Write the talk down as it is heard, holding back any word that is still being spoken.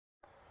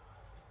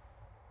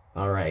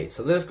Alright,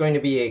 so this is going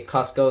to be a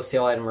Costco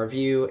sale item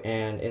review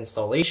and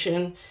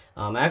installation.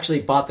 I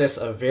actually bought this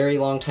a very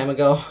long time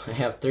ago. I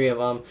have 3 of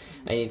them.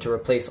 I need to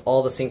replace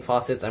all the sink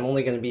faucets. I'm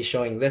only going to be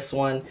showing this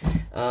one.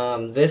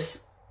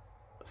 This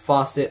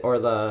faucet, or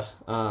the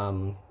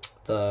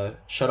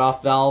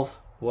shutoff valve,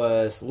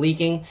 was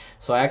leaking,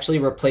 so I actually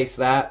replaced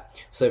that.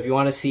 So if you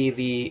want to see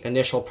the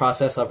initial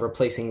process of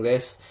replacing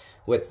this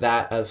with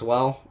that as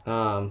well,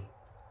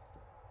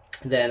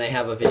 then I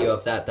have a video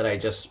of that I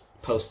just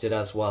posted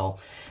as well.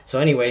 So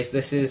anyways,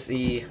 this is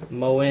the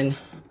Moen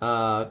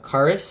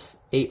Karis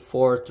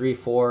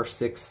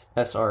 84346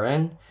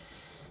 SRN.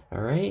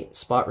 Alright,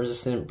 spot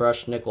resistant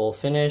brushed nickel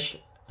finish.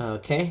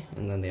 Okay,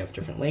 and then they have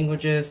different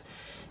languages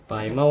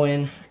by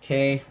Moen.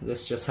 Okay,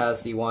 this just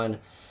has the one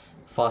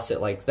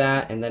faucet like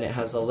that, and then it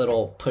has a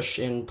little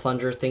push-in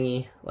plunger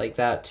thingy like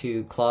that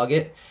to clog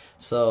it.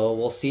 So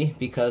we'll see,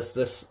 because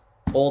this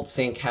old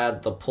sink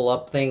had the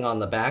pull-up thing on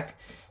the back.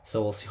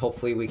 So we'll see.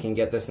 Hopefully we can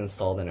get this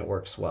installed and it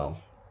works well.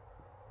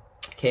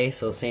 Okay,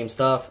 so same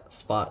stuff,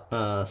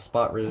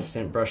 spot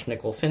resistant brushed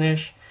nickel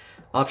finish,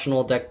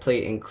 optional deck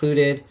plate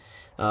included.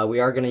 We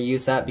are going to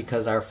use that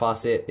because our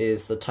faucet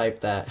is the type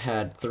that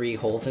had 3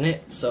 holes in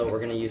it, so we're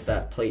going to use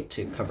that plate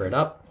to cover it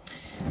up.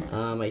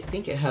 I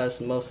think it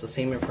has most of the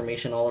same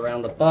information all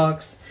around the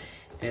box.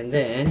 And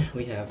then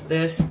we have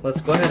this.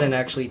 Let's go ahead and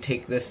actually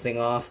take this thing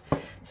off.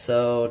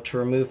 So to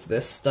remove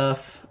this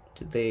stuff,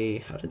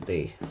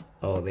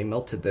 oh, they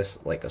melted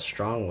this like a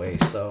strong way,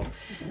 so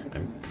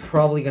I'm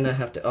probably gonna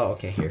have to, oh,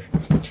 okay, here.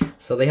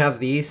 So they have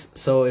these.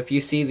 So if you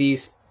see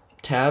these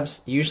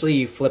tabs, usually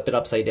you flip it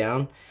upside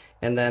down,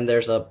 and then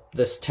there's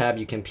this tab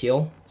you can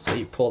peel. So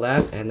you pull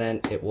that, and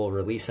then it will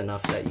release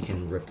enough that you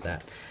can rip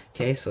that.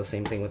 Okay, so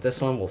same thing with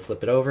this one. We'll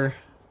flip it over,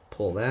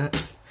 pull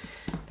that,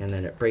 and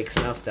then it breaks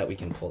enough that we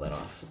can pull that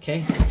off.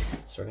 Okay,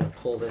 so we're gonna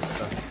pull this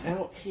stuff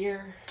out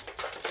here.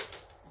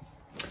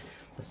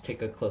 Let's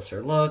take a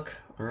closer look.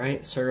 All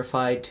right,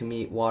 certified to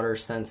meet water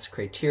sense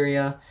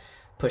criteria,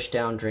 push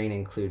down drain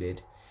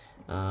included.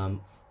 I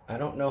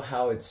don't know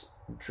how it's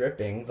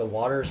dripping. The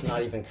water's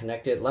not even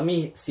connected. Let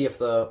me see if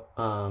the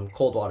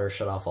cold water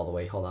shut off all the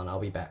way. Hold on,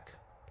 I'll be back.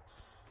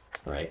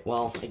 All right,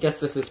 well, I guess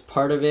this is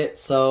part of it.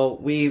 So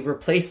we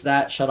replaced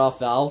that shutoff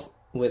valve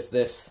with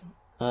this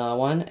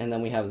one, and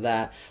then we have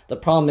that. The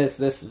problem is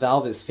this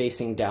valve is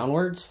facing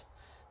downwards,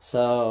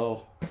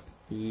 so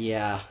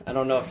yeah, I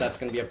don't know if that's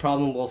going to be a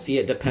problem. We'll see.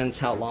 It depends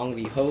how long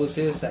the hose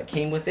is that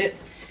came with it.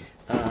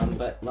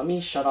 But let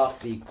me shut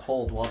off the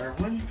cold water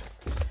one.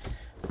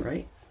 All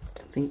right,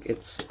 I think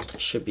it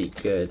should be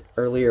good.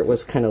 Earlier it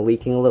was kind of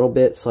leaking a little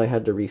bit, so I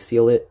had to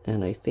reseal it,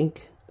 and I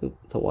think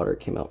the water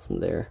came out from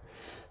there.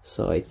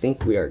 So I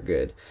think we are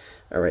good.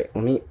 All right,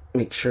 let me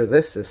make sure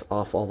this is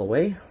off all the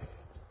way.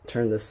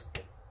 Turn this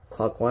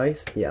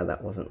clockwise. Yeah,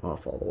 that wasn't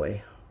off all the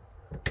way.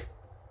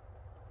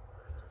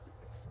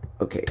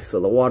 Okay, so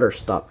the water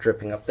stopped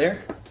dripping up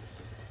there.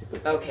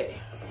 Okay.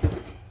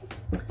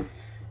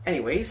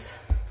 Anyways,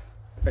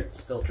 it's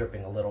still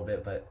dripping a little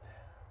bit, but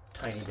a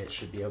tiny bit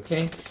should be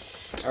okay.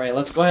 All right,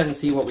 let's go ahead and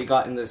see what we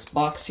got in this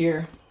box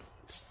here.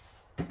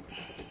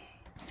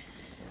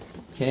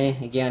 Okay,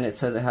 again, it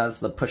says it has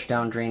the push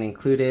down drain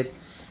included.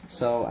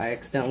 So I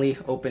accidentally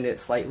opened it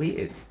slightly.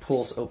 It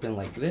pulls open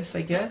like this,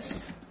 I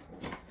guess.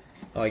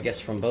 Oh, I guess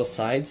from both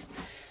sides.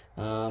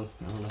 I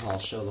don't know how I'll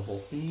show the whole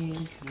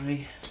thing. Can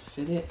I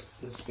fit it?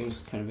 This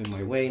thing's kind of in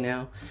my way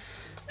now.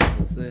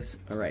 What's this?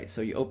 Alright,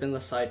 so you open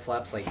the side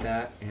flaps like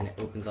that, and it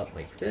opens up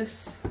like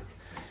this.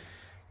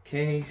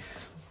 Okay.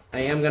 I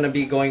am going to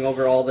be going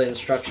over all the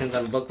instructions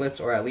and booklets,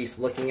 or at least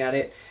looking at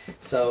it.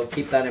 So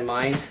keep that in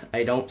mind.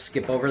 I don't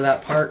skip over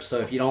that part, so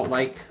if you don't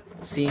like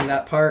seeing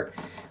that part,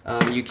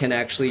 you can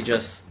actually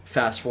just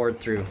fast forward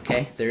through.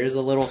 Okay, there is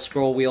a little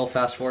scroll wheel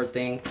fast forward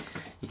thing.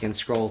 You can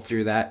scroll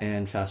through that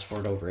and fast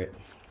forward over it.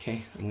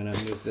 Okay, I'm gonna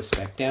move this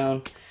back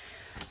down.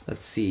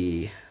 Let's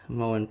see,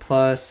 Moen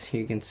Plus,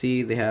 you can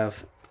see they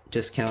have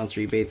discounts,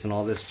 rebates, and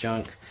all this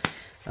junk.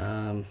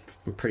 I'm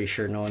pretty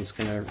sure no one's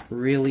gonna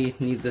really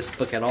need this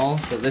book at all.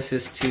 So this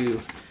is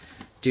to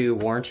do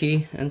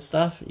warranty and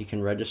stuff. You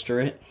can register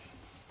it.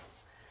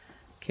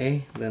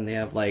 Okay, then they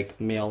have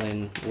like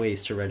mail-in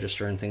ways to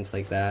register and things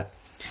like that.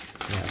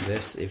 They have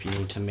this if you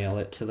need to mail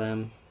it to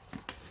them.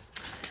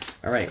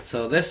 Alright,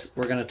 so this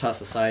we're going to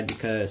toss aside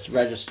because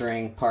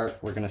registering part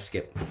we're going to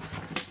skip.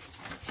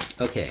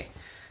 Okay,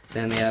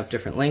 then they have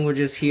different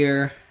languages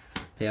here.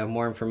 They have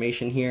more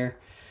information here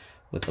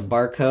with the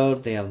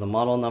barcode. They have the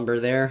model number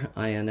there,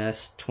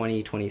 INS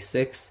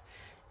 2026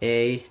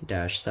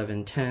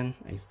 A-710.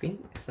 I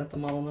think, is that the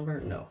model number?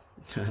 No,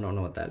 I don't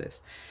know what that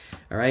is.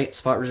 Alright,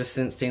 spot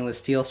resistant stainless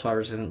steel, spot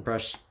resistant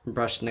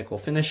brushed nickel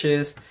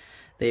finishes.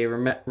 They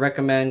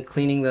recommend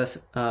cleaning this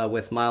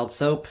with mild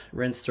soap,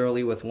 rinse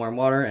thoroughly with warm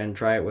water, and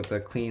dry it with a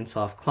clean,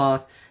 soft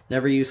cloth.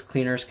 Never use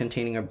cleaners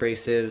containing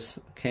abrasives,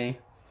 okay?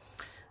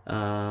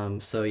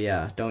 So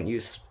yeah, don't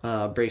use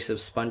abrasive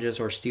sponges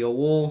or steel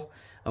wool,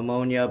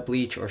 ammonia,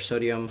 bleach, or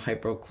sodium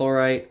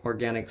hypochlorite,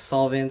 organic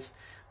solvents,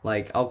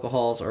 like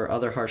alcohols or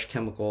other harsh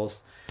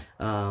chemicals,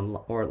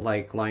 or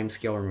like lime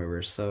scale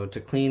removers. So to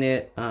clean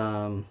it,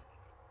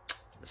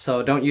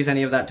 so don't use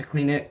any of that to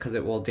clean it because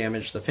it will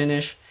damage the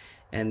finish,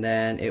 and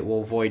then it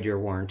will void your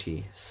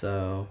warranty.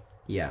 So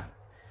yeah,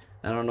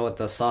 I don't know what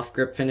the soft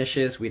grip finish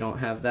is. We don't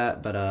have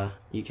that, but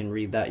you can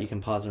read that. You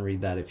can pause and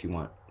read that if you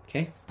want.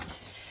 Okay,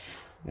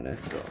 I'm gonna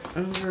go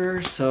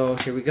over. So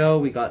here we go.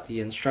 We got the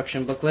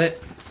instruction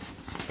booklet.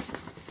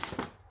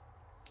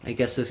 I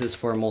guess this is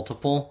for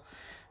multiple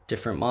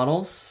different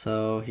models.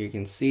 So here you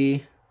can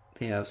see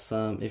they have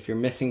some. If you're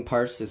missing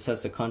parts, it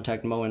says to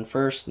contact Moen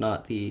first,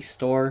 not the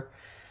store.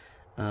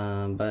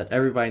 But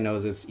everybody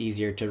knows it's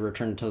easier to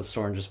return it to the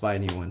store and just buy a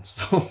new one.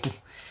 So,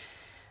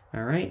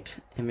 all right,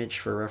 image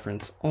for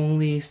reference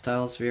only.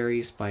 Styles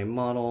varies by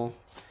model.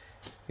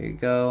 Here you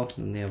go.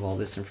 And they have all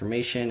this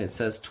information. It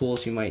says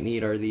tools you might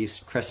need are these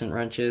crescent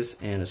wrenches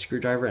and a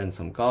screwdriver and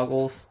some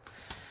goggles.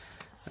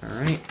 All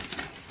right.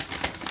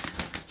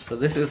 So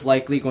this is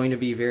likely going to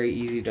be very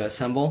easy to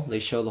assemble. They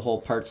show the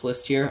whole parts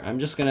list here. I'm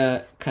just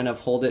gonna kind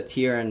of hold it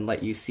here and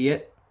let you see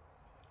it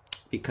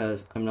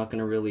because I'm not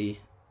gonna really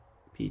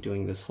be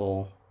doing this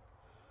whole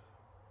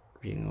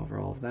reading over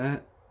all of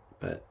that,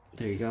 but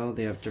there you go.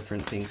 They have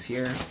different things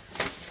here.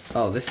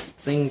 Oh, this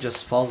thing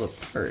just falls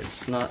apart.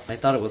 It's not, I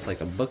thought it was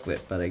like a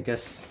booklet, but I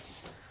guess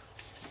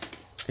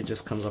it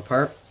just comes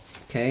apart.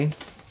 Okay,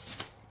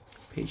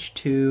 page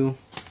 2.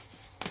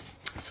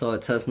 So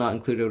it says not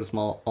included with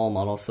all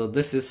models. So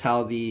this is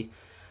how the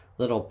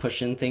little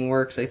push-in thing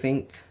works, I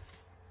think.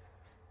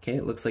 Okay,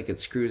 it looks like it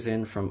screws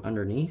in from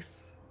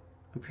underneath,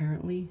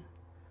 apparently.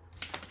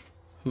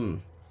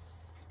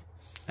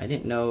 I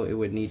didn't know it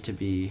would need to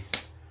be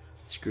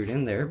screwed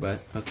in there,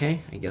 but okay,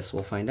 I guess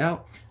we'll find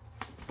out.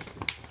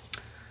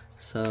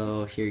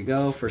 So here you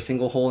go. For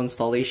single hole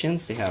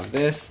installations, they have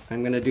this.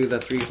 I'm gonna do the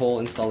 3-hole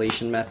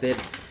installation method.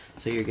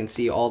 So you can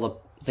see all the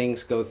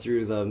things go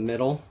through the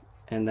middle,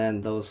 and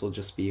then those will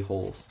just be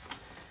holes.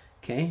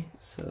 Okay,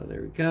 so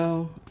there we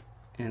go.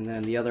 And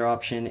then the other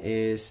option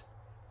is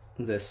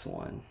this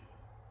one.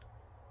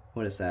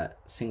 What is that?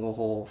 Single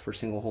hole for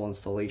single hole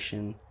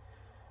installation.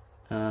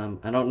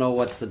 I don't know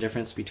what's the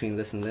difference between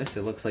this and this.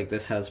 It looks like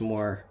this has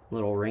more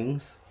little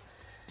rings.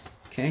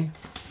 Okay.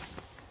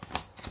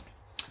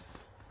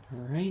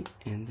 All right,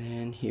 and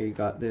then here you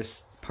got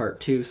this part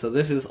 2. So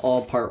this is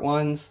all part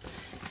 1s,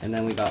 and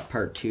then we got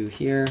part 2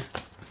 here.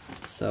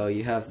 So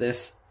you have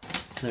this,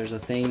 there's a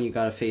thing, you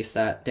gotta face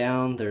that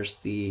down. There's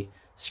the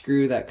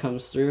screw that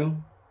comes through.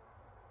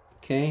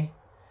 Okay.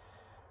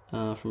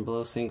 From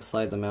below sink,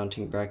 slide the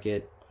mounting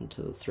bracket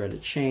onto the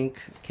threaded shank.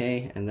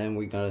 Okay, and then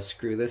we gotta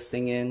screw this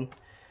thing in.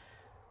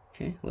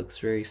 Okay, looks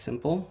very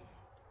simple.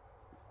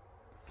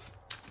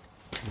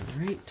 All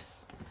right.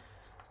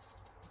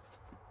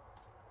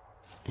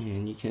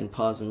 And you can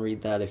pause and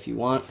read that if you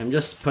want. I'm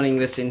just putting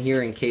this in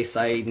here in case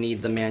I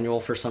need the manual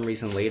for some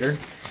reason later,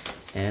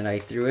 and I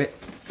threw it.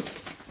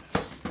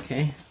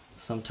 Okay,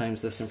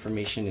 sometimes this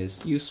information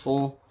is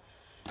useful.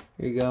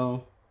 Here you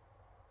go.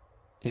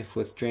 If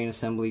with drain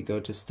assembly, go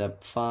to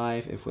step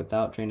 5. If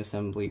without drain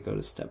assembly, go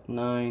to step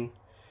 9.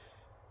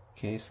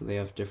 Okay, so they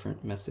have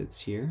different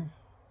methods here.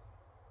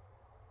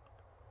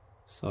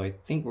 So I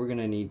think we're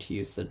gonna need to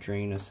use the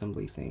drain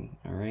assembly thing.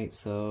 All right,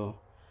 so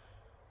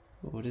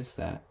what is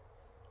that?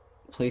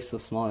 Place the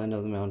small end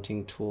of the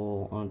mounting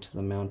tool onto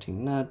the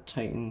mounting nut,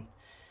 tighten.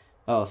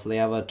 Oh, so they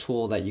have a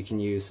tool that you can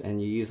use,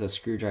 and you use a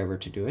screwdriver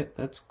to do it.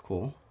 That's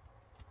cool.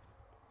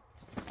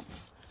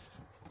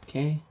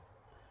 Okay,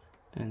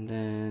 and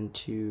then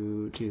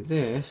to do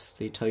this,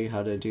 they tell you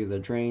how to do the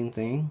drain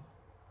thing.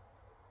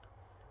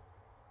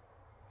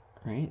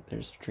 Right,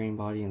 there's a drain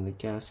body in the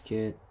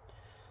gasket.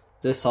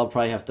 This, I'll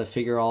probably have to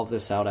figure all of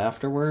this out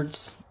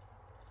afterwards.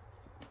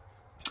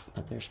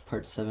 But there's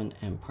part 7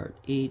 and part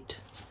 8.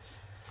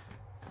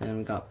 Then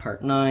we got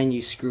part 9.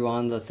 You screw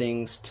on the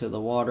things to the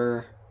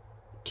water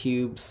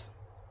tubes.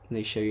 And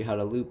they show you how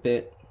to loop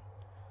it.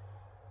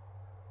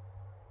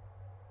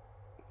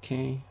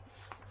 Okay.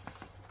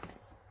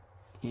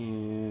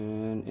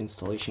 And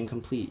installation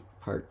complete.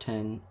 Part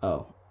 10.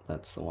 Oh,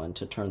 that's the one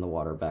to turn the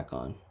water back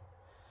on.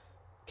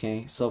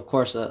 Okay, so of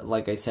course,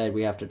 like I said,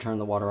 we have to turn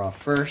the water off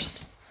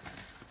first.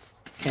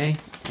 Okay,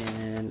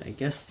 and I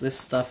guess this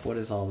stuff, what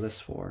is all this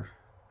for?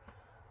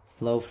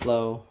 Low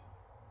flow,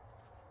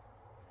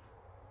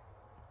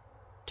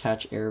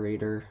 attach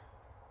aerator.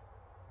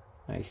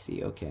 I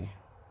see, okay.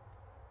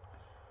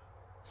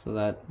 So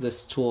that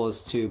this tool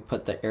is to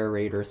put the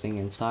aerator thing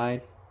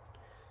inside.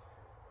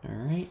 All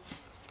right,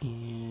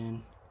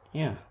 and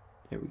yeah,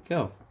 there we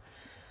go.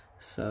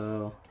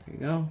 So there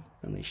you go.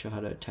 Then they show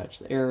how to attach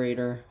the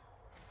aerator.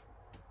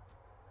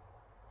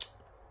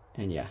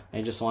 And yeah,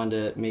 I just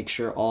wanted to make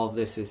sure all of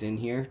this is in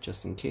here,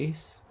 just in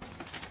case.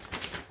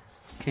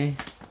 Okay.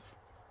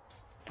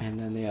 And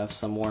then they have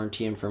some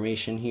warranty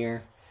information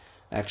here.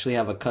 I actually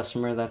have a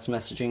customer that's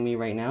messaging me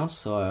right now,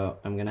 so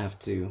I'm gonna have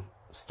to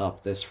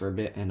stop this for a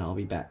bit and I'll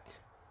be back.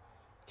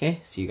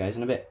 Okay, see you guys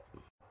in a bit.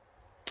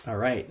 All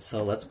right,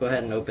 so let's go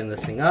ahead and open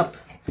this thing up.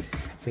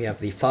 We have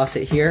the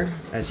faucet here.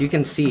 As you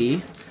can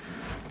see,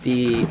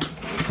 the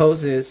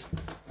hoses,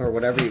 or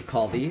whatever you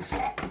call these,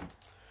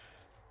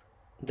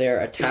 they're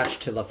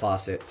attached to the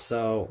faucet.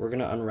 So we're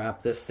gonna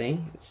unwrap this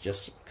thing. It's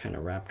just kind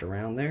of wrapped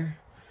around there.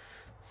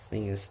 This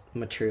thing is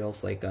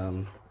materials like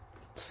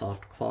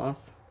soft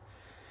cloth.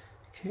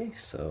 Okay,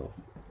 so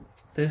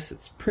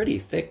it's pretty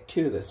thick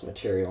too, this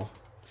material.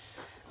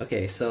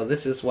 Okay, so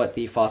this is what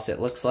the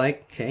faucet looks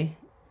like. Okay,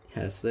 it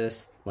has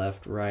this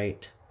left,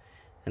 right,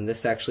 and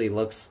this actually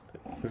looks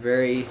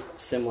very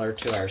similar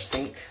to our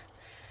sink.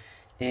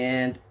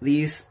 And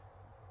these,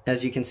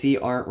 as you can see,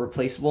 aren't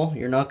replaceable.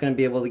 You're not going to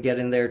be able to get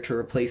in there to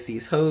replace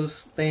these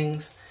hose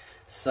things.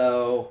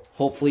 So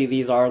hopefully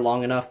these are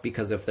long enough,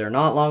 because if they're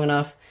not long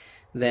enough,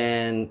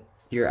 then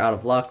you're out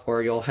of luck,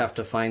 or you'll have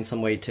to find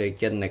some way to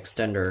get an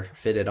extender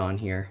fitted on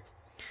here.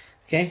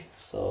 Okay,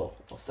 so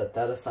we'll set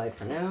that aside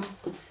for now.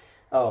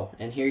 Oh,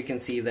 and here you can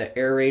see the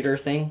aerator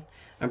thing.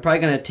 I'm probably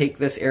going to take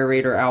this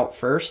aerator out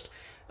first,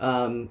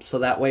 so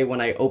that way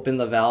when I open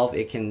the valve,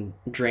 it can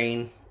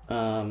drain.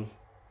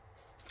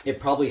 It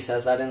probably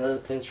says that in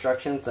the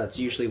instructions. That's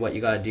usually what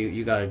you got to do.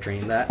 You got to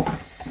drain that.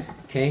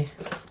 Okay,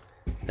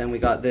 then we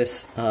got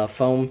this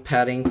foam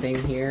padding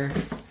thing here.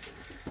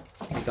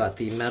 We got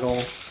the metal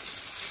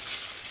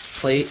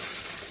plate.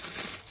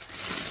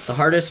 The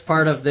hardest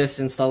part of this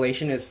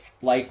installation is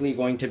likely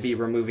going to be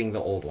removing the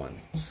old one.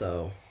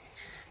 So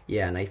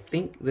yeah, and I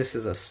think this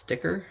is a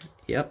sticker.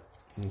 Yep.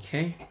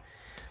 Okay,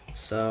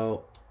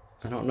 so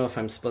I don't know if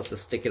I'm supposed to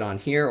stick it on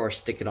here or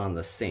stick it on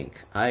the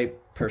sink. I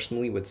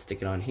personally would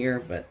stick it on here,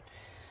 but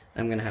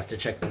I'm gonna have to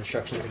check the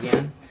instructions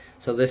again.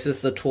 So this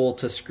is the tool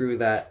to screw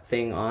that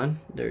thing on.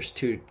 There's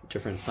two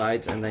different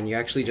sides, and then you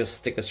actually just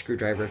stick a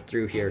screwdriver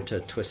through here to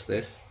twist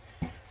this.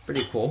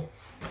 Pretty cool.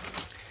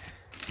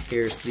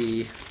 Here's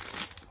the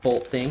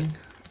bolt thing,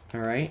 all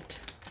right,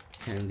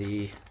 and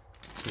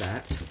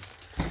that.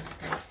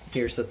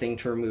 Here's the thing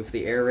to remove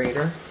the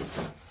aerator,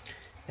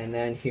 and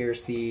then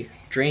here's the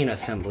drain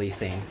assembly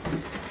thing.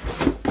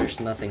 There's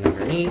nothing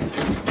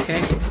underneath.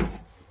 Okay.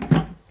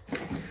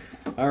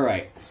 All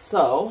right,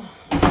 so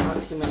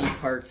not too many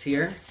parts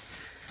here.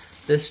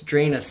 This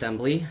drain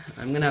assembly,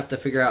 I'm gonna have to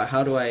figure out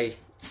how do I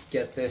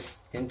get this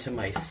into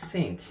my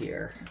sink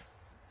here.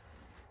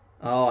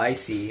 Oh, I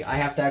see. I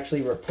have to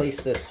actually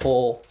replace this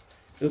whole,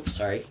 oops,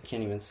 sorry,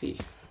 can't even see.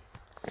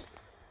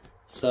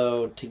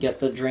 So to get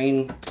the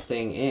drain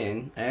thing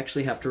in, I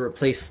actually have to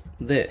replace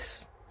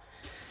this.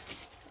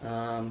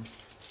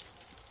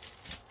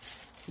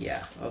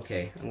 Yeah,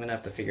 okay, I'm gonna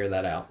have to figure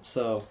that out.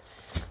 So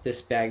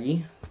this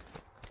baggie,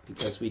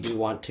 because we do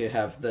want to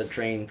have the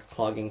drain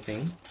clogging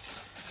thing,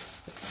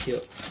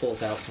 it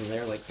pulls out from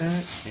there like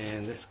that,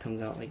 and this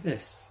comes out like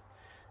this.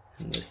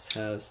 And this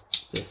has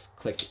this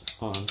click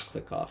on,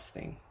 click off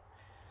thing.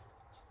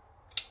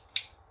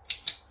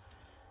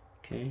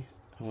 Okay,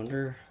 I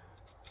wonder,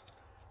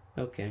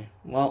 okay,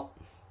 well,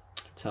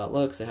 that's how it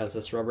looks. It has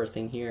this rubber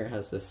thing here, it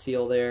has this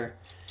seal there,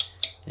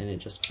 and it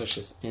just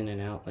pushes in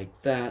and out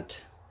like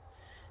that.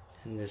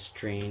 And this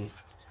drain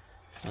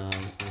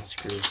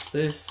unscrews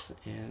this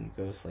and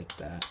goes like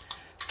that.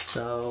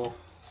 So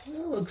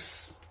it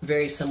looks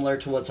very similar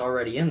to what's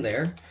already in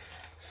there.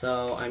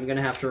 So I'm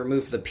gonna have to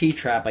remove the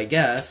P-trap, I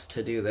guess,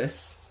 to do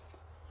this.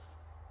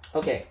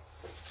 Okay,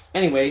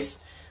 anyways,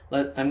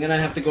 I'm gonna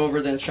have to go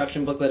over the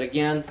instruction booklet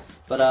again,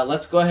 but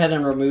let's go ahead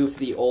and remove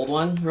the old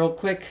one real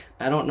quick.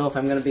 I don't know if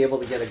I'm gonna be able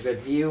to get a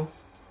good view.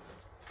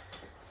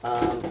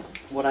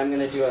 What I'm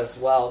gonna do as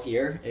well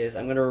here is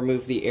I'm gonna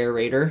remove the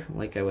aerator,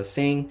 like I was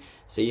saying.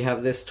 So you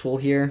have this tool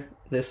here.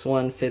 This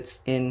one fits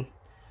in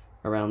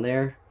around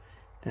there,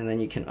 and then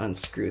you can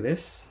unscrew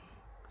this.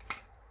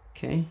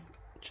 Okay,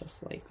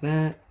 just like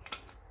that.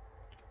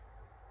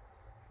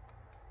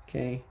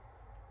 Okay,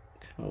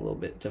 kind of a little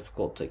bit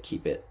difficult to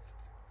keep it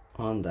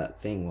on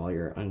that thing while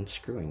you're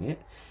unscrewing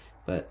it,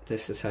 but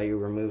this is how you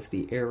remove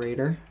the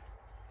aerator.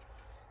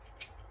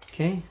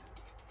 Okay,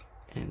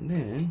 and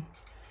then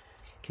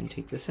you can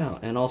take this out.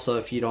 And also,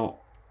 if you don't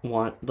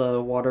want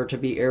the water to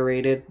be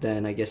aerated,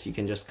 then I guess you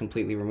can just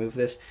completely remove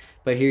this.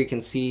 But here you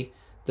can see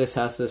this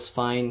has this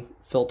fine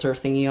filter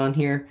thingy on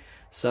here,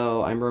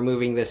 so I'm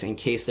removing this in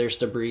case there's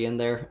debris in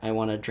there. I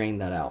want to drain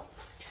that out.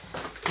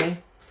 Okay.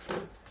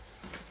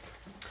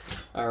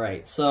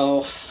 Alright,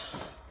 so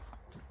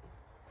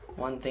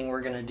one thing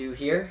we're gonna do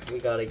here, we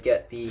gotta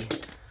get the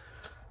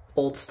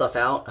old stuff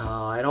out.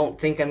 I don't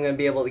think I'm gonna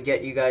be able to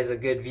get you guys a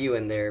good view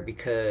in there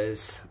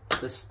because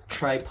this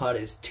tripod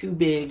is too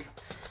big.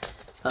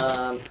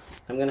 I'm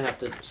gonna have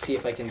to see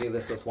if I can do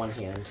this with one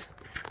hand.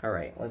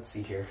 Alright, let's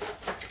see here.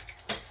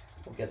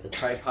 We'll get the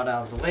tripod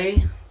out of the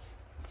way.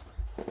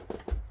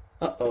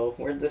 Uh-oh,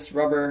 where'd this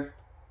rubber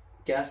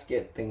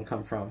gasket thing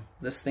come from?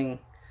 This thing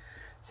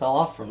fell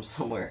off from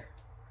somewhere.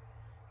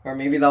 Or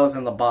maybe that was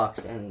in the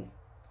box and...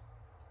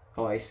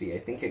 Oh, I see. I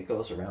think it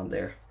goes around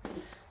there.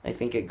 I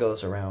think it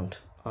goes around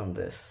on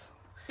this.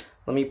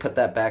 Let me put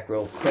that back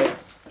real quick.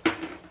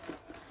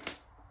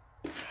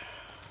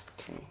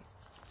 Okay.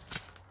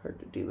 Hard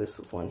to do this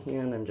with one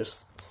hand. I'm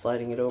just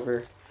sliding it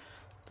over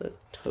the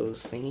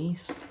toes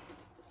thingies.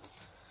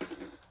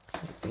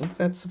 Like think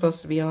that's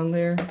supposed to be on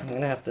there. I'm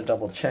gonna have to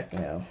double check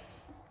now.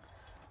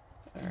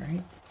 All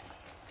right.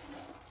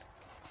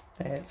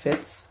 It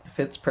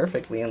fits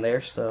perfectly in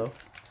there, so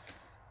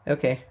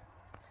okay.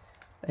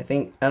 I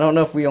don't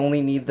know if we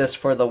only need this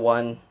for the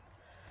one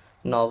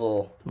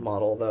nozzle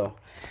model though.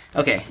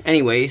 Okay,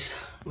 anyways,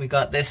 we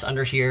got this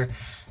under here.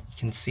 You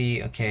can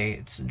see, okay,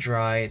 it's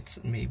dry.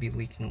 It's maybe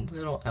leaking a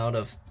little out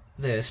of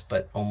this,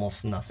 but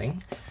almost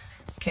nothing.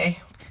 Okay,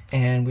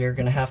 and we're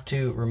gonna have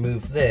to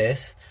remove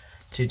this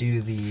to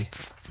do the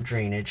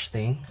drainage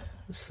thing.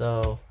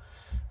 So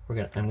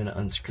I'm gonna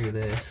unscrew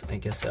this. I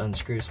guess it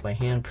unscrews by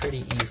hand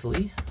pretty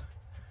easily.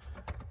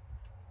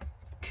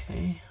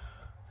 Okay,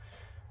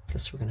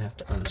 guess we're gonna have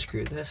to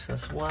unscrew this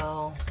as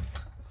well.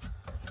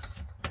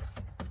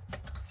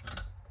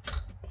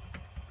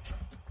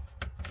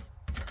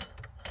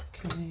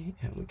 Okay,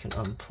 and we can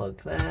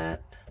unplug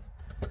that.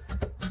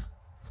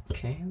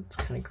 Okay, that's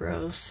kind of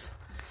gross.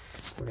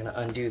 We're gonna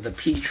undo the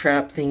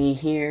P-trap thingy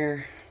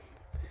here.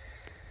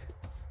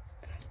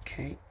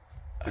 Okay,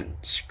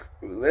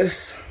 unscrew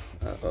this.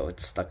 Uh-oh,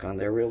 it's stuck on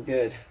there real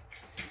good.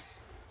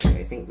 Okay,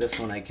 I think this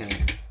one I can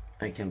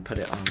put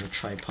it on the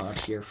tripod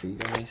here for you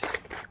guys.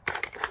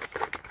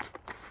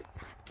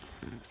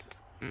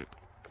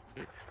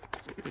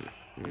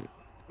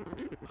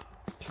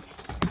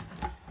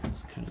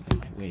 It's kind of in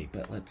my way,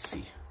 but let's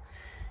see.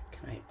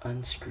 Can I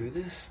unscrew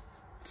this?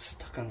 It's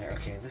stuck on there.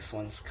 Okay, this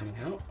one's coming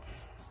out.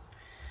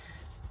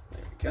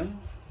 There we go.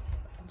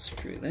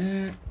 Unscrew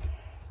that.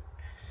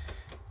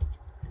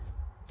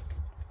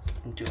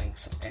 I'm doing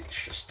some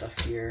extra stuff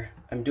here.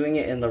 I'm doing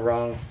it in the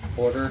wrong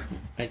order.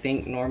 I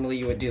think normally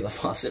you would do the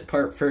faucet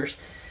part first,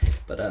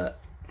 but I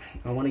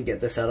want to get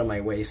this out of my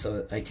way so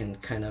that I can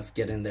kind of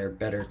get in there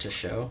better to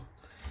show.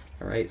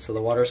 Alright, so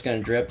the water's going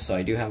to drip, so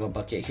I do have a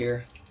bucket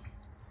here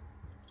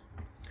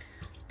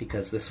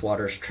because this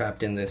water's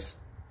trapped in this.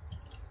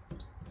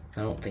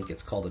 I don't think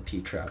it's called a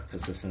P-trap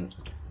because this isn't,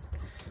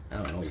 I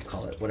don't know what you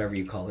call it, whatever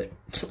you call it.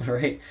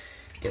 Alright,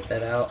 get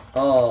that out.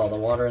 Oh, the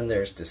water in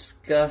there is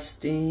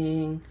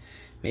disgusting.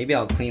 Maybe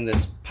I'll clean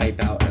this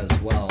pipe out as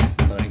well,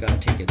 but I gotta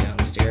take it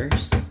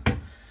downstairs.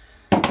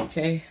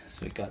 Okay,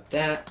 so we got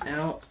that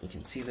out. You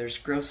can see there's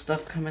gross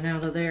stuff coming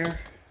out of there.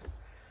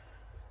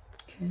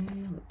 Okay,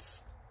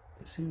 let's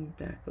zoom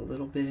back a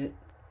little bit.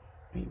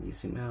 Maybe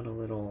zoom out a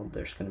little.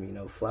 There's gonna be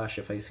no flash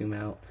if I zoom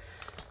out.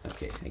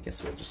 Okay, I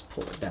guess we'll just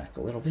pull it back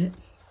a little bit.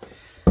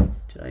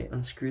 Did I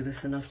unscrew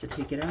this enough to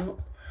take it out?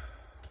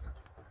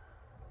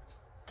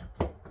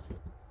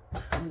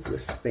 How does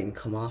this thing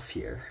come off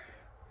here?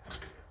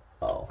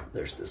 Oh,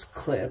 there's this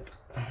clip.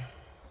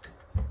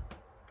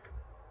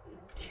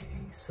 Okay,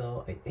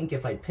 so I think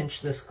if I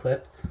pinch this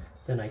clip,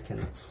 then I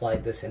can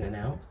slide this in and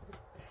out.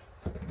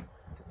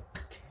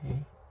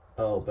 Okay.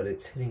 Oh, but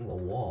it's hitting the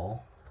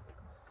wall.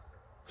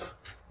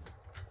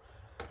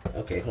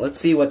 Okay, let's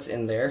see what's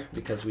in there,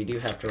 because we do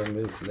have to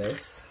remove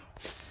this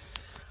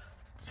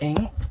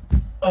thing.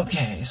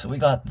 Okay, so we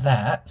got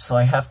that. So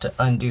I have to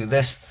undo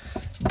this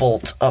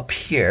bolt up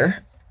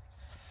here.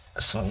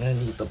 So I'm gonna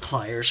need the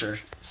pliers or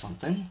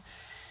something.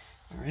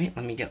 All right,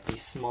 let me get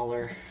these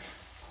smaller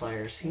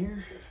pliers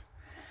here.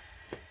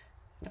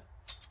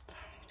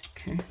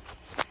 Okay.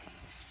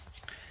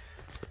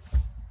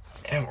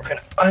 And we're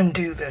gonna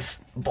undo this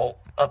bolt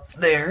up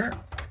there.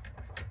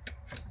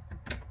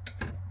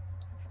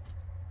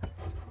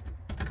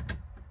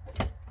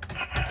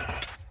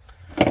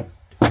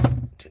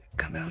 Did it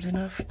come out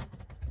enough?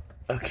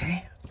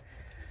 Okay.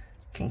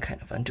 Can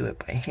kind of undo it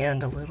by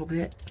hand a little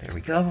bit. There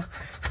we go.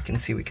 You can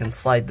see we can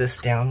slide this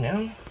down now.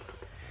 I'm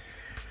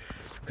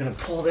gonna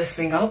pull this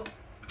thing up.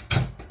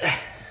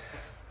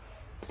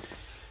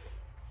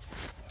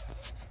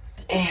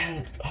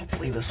 And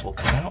hopefully this will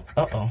come out.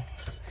 Uh-oh.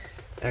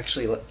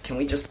 Actually, can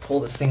we just pull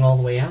this thing all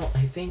the way out,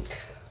 I think?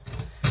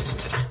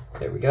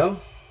 There we go.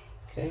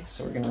 Okay,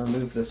 so we're gonna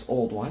remove this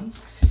old one.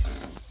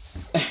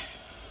 Get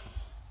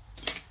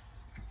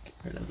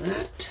rid of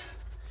that.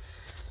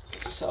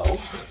 So,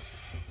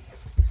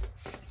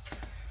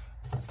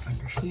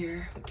 under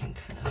here, we can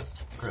kind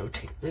of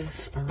rotate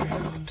this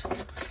around.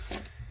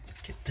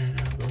 Get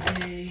that out of the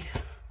way.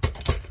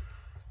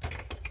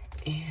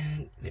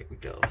 And there we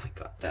go. We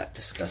got that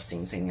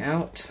disgusting thing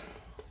out.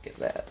 Look at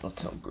that. Look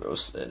how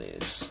gross that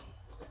is.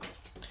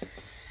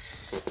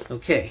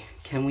 Okay,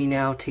 can we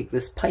now take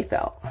this pipe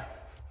out? I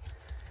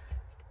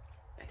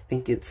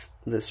think it's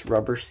this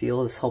rubber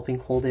seal is helping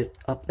hold it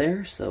up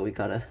there, so we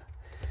gotta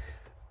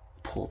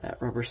pull that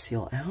rubber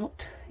seal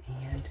out.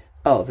 And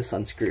oh, this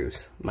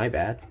unscrews. My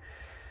bad.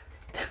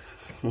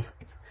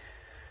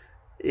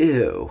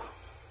 Ew.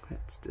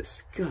 That's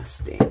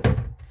disgusting.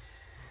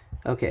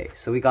 Okay,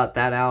 so we got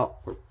that out.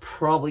 We're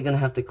probably gonna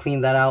have to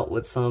clean that out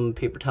with some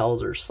paper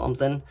towels or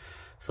something.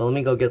 So let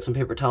me go get some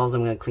paper towels.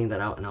 I'm gonna clean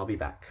that out and I'll be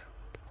back.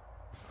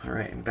 All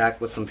right, I'm back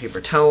with some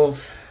paper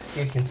towels.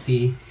 Here you can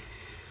see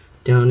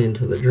down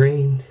into the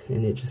drain,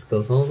 and it just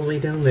goes all the way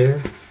down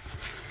there.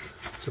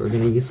 So we're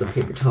gonna use some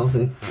paper towels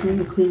and try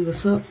to clean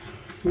this up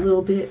a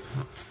little bit.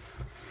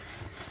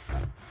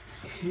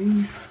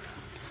 Okay.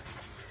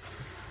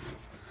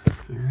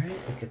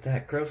 Alright, look at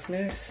that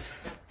grossness.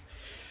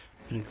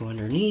 I'm gonna go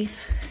underneath.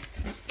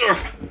 Ugh.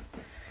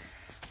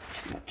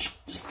 Too much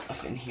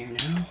stuff in here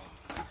now.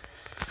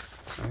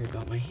 Sorry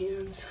about my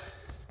hands.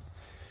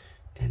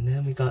 And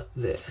then we got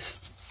this.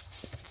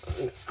 I'm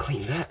gonna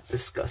clean that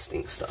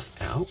disgusting stuff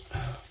out.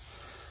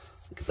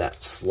 Look at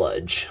that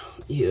sludge.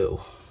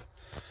 Ew.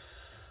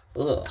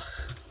 Ugh.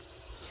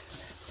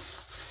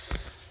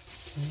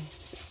 Okay,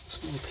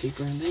 some more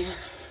paper in there.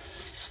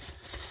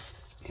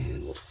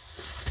 And we'll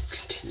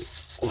continue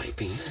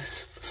wiping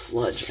this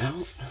sludge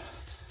out.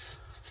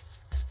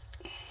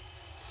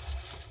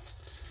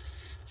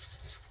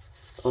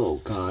 Oh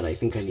god, I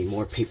think I need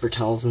more paper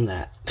towels than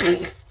that.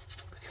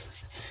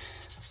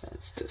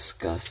 That's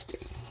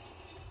disgusting.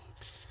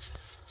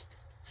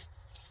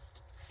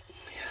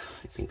 Yeah,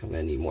 I think I'm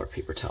gonna need more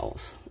paper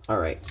towels.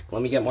 Alright,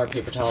 let me get more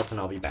paper towels and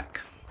I'll be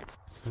back.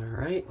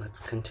 Alright, let's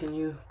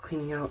continue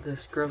cleaning out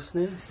this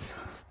grossness.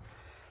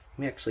 Let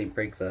me actually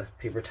break the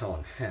paper towel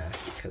in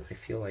half because I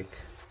feel like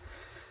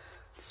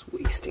it's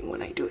wasting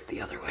when I do it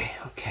the other way.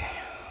 Okay.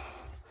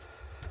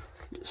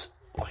 Just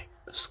wipe,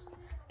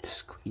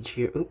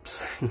 squeegee,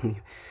 oops.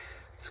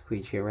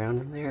 Squeegee around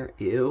in there.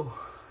 Ew.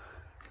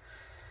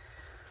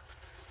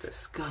 This is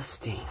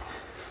disgusting.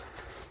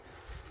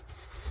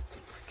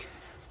 Okay.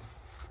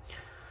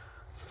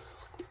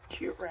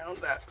 Squeegee around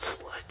that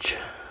sludge.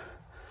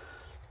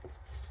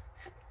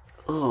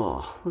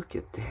 Oh, look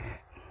at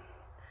that.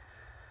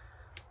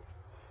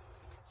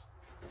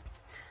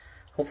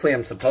 Hopefully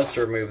I'm supposed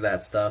to remove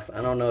that stuff.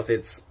 I don't know if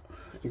it's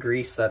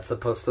grease that's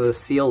supposed to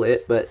seal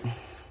it, but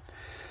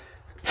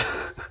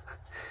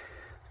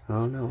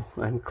oh no,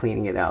 I'm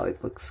cleaning it out.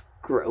 It looks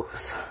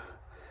gross.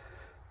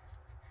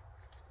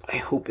 I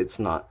hope it's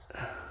not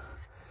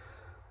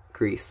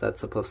grease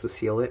that's supposed to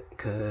seal it,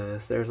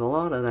 because there's a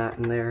lot of that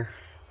in there.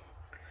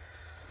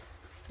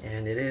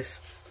 And it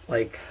is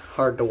like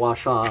hard to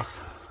wash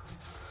off.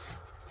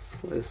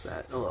 What is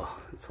that? Oh,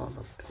 it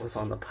was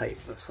on the pipe,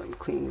 so I'm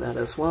cleaning that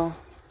as well.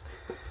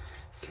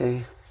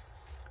 Okay,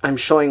 I'm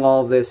showing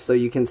all of this so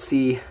you can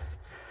see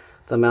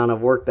the amount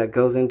of work that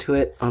goes into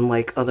it,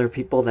 unlike other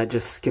people that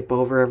just skip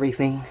over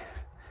everything.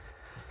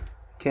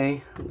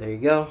 Okay, there you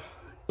go.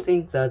 I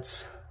think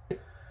that's,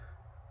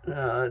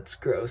 it's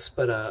gross,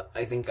 but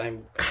I think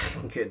I'm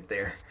good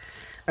there.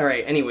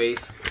 Alright,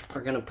 anyways,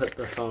 we're gonna put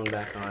the phone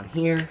back on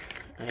here.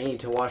 I need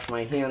to wash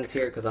my hands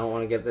here because I don't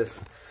want to get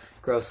this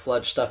gross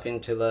sludge stuff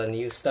into the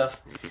new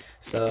stuff.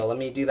 So let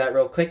me do that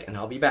real quick and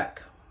I'll be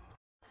back.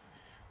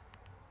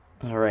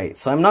 Alright,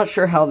 so I'm not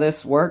sure how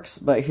this works,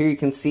 but here you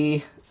can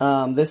see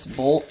this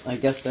bolt. I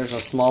guess there's a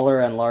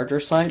smaller and larger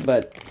side,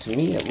 but to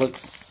me it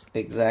looks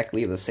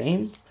exactly the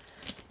same,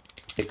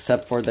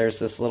 except for there's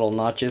this little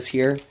notches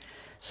here.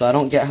 So I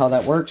don't get how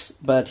that works,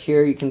 but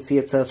here you can see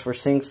it says for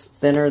sinks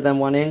thinner than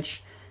 1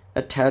 inch,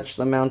 attach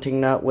the mounting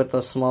nut with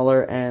the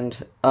smaller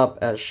end up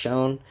as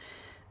shown.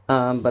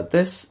 But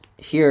this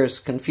here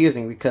is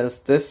confusing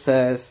because this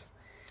says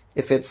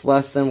if it's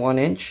less than 1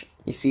 inch,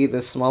 you see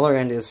the smaller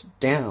end is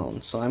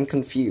down, so I'm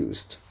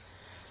confused.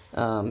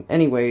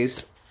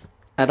 Anyways,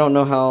 I don't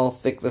know how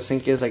thick the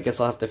sink is. I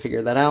guess I'll have to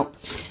figure that out.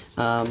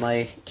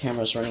 My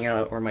camera's running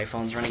out, or my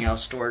phone's running out of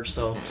storage,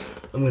 so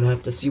I'm gonna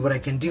have to see what I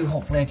can do.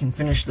 Hopefully I can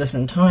finish this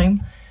in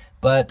time.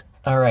 But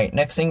alright,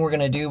 next thing we're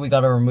gonna do, we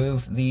gotta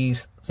remove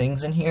these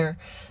things in here.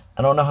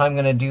 I don't know how I'm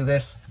gonna do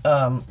this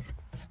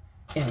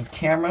in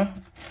camera,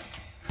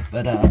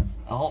 but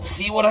I'll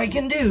see what I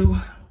can do.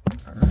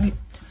 Alright,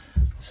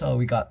 so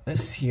we got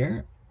this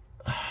here.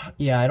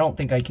 Yeah, I don't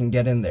think I can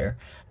get in there.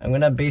 I'm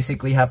gonna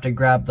basically have to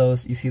grab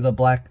those, you see the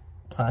black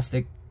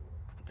plastic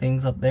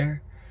things up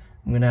there?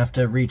 I'm gonna have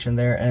to reach in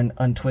there and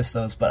untwist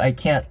those, but I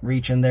can't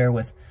reach in there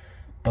with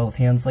both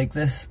hands like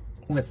this,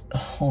 with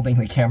holding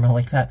the camera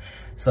like that.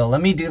 So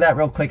let me do that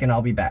real quick and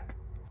I'll be back.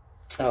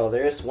 Oh,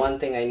 there's one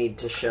thing I need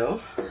to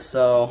show.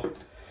 So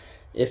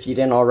if you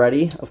didn't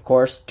already, of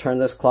course, turn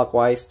this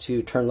clockwise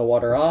to turn the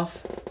water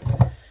off.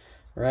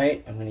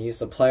 Right, I'm gonna use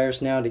the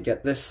pliers now to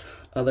get this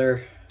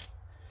other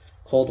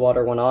cold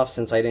water one off,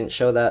 since I didn't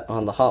show that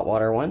on the hot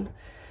water one.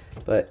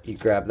 But you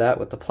grab that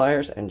with the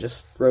pliers and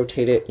just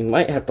rotate it. You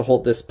might have to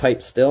hold this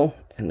pipe still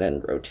and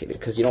then rotate it,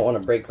 because you don't want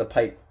to break the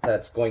pipe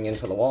that's going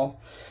into the wall.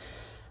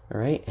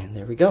 Alright, and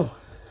there we go.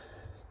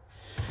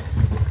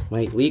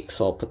 Might leak,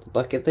 so I'll put the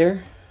bucket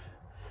there.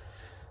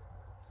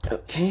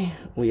 Okay,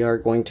 we are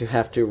going to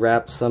have to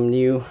wrap some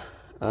new,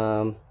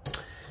 what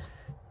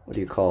do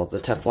you call it, the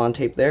Teflon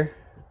tape there.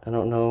 I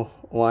don't know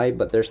why,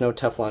 but there's no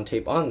Teflon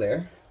tape on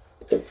there.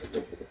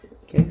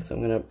 Okay, so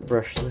I'm going to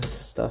brush this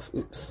stuff.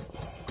 Oops.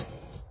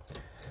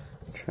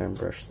 Try and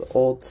brush the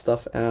old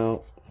stuff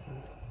out.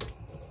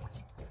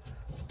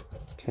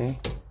 Okay.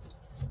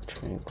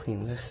 Try and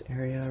clean this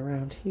area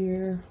around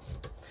here.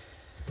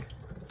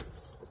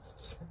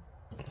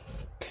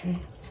 Okay,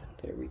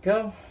 there we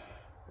go.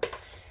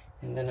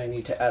 And then I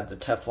need to add the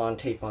Teflon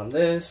tape on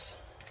this.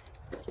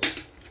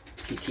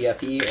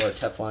 PTFE or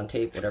Teflon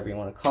tape, whatever you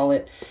want to call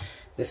it.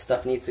 This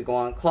stuff needs to go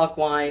on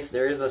clockwise.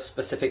 There is a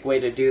specific way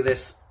to do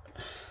this.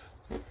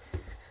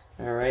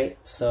 Alright,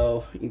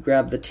 so you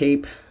grab the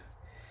tape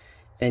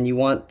and you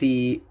want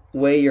the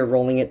way you're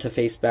rolling it to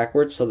face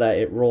backwards so that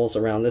it rolls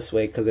around this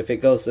way, because if it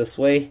goes this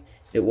way,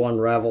 it will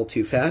unravel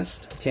too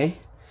fast. Okay,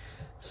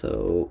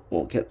 so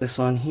we'll get this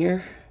on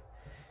here,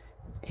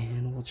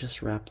 and we'll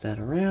just wrap that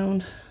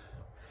around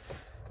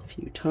a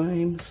few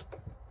times.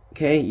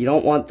 Okay, you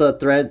don't want the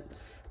thread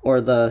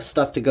or the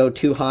stuff to go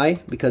too high,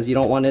 because you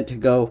don't want it to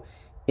go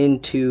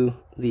into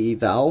the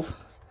valve.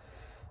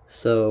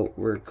 So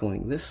we're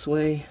going this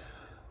way,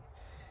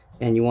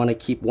 and you want to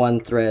keep one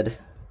thread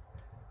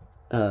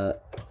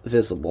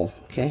visible.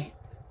 Okay,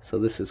 so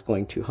this is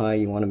going too high,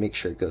 you want to make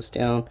sure it goes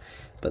down,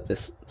 but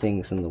this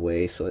thing's in the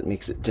way, so it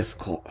makes it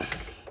difficult.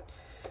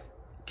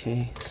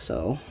 Okay,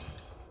 so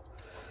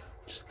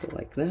just go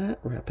like that,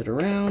 wrap it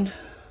around.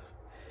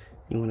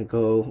 You want to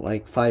go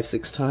like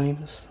 5-6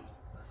 times.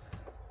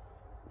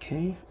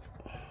 Okay.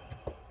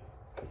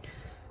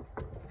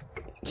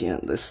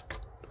 Again,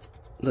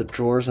 the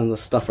drawers and the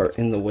stuff are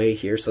in the way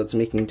here, so it's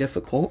making it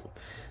difficult,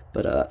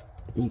 but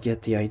you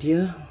get the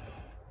idea,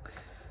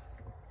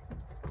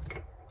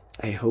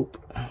 I hope.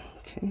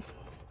 Okay.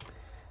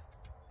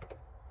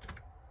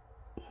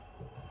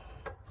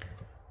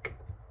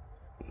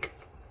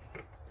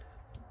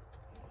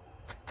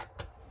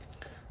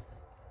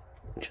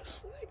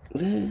 Just like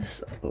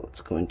this. Oh,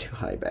 it's going too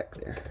high back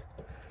there.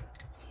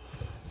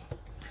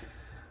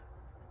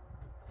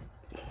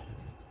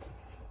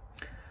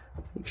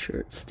 Make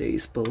sure it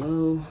stays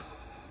below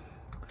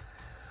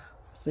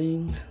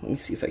thing. Let me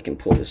see if I can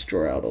pull this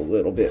drawer out a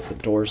little bit. The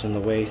door's in the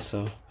way,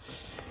 so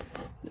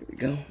there we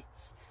go.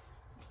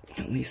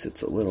 At least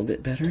it's a little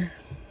bit better.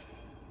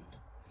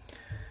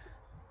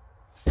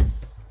 Okay.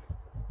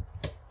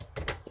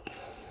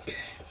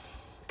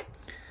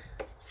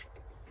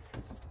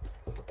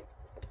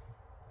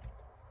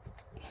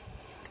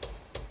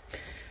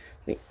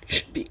 I think it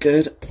should be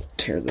good.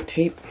 Tear the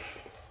tape.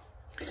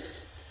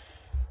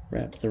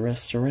 Wrap the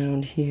rest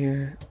around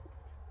here.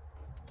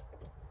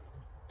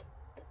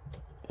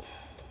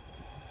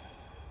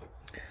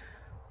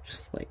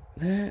 Just like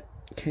that.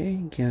 Okay,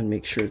 again,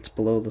 make sure it's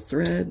below the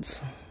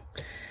threads.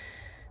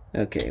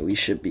 Okay, we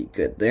should be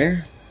good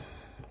there.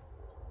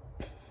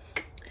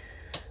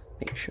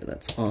 Make sure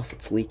that's off,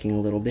 it's leaking a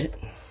little bit.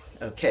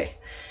 Okay,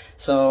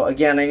 so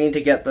again, I need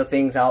to get the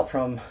things out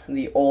from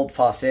the old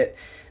faucet.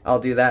 I'll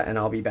do that and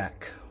I'll be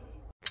back.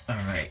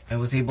 Alright, I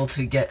was able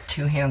to get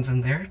 2 hands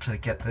in there to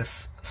get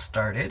this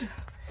started.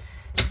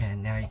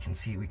 And now you can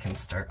see we can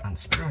start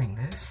unscrewing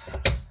this.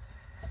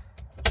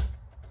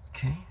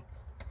 Okay,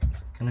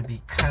 it's going to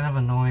be kind of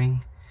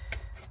annoying,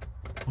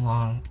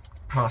 long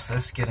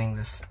process getting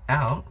this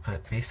out,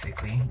 but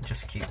basically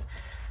just keep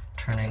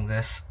turning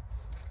this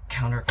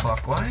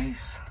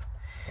counterclockwise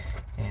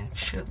and it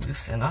should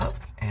loosen up,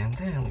 and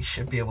then we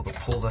should be able to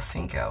pull the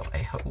sink out, I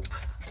hope.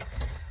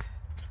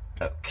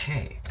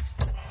 Okay.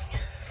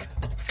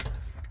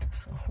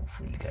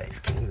 You guys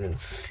can even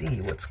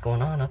see what's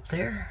going on up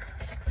there.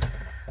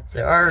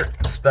 There are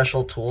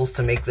special tools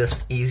to make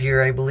this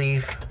easier, I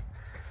believe.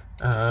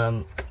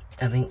 I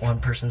think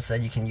one person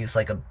said you can use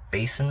like a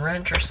basin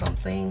wrench or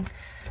something,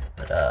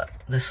 but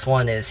this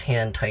one is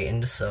hand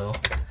tightened, so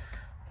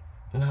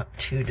not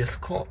too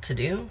difficult to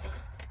do.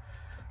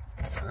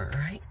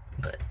 Alright,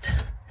 but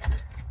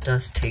it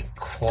does take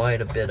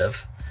quite a bit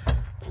of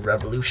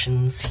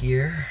revolutions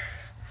here.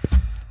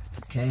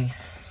 Okay,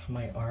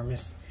 my arm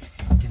is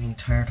getting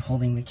tired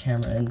holding the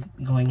camera and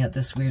going at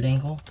this weird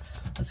angle.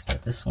 Let's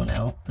get this one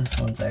out. This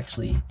one's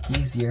actually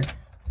easier.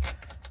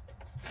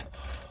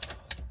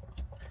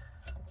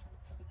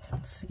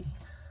 Let's see.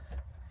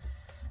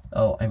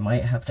 Oh, I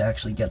might have to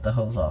actually get the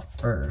hose off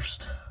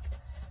first,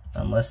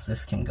 unless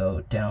this can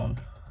go down.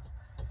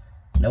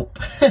 Nope.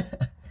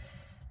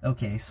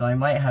 Okay, so I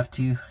might have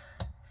to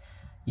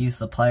use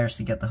the pliers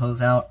to get the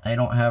hose out. I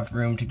don't have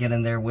room to get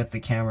in there with the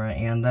camera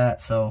and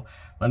that, so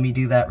let me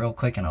do that real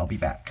quick and I'll be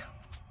back.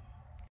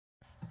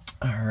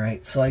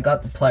 Alright, so I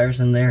got the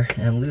pliers in there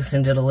and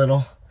loosened it a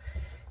little,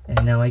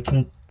 and now I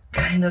can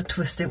kind of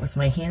twist it with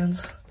my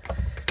hands.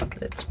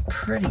 It's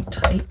pretty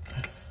tight.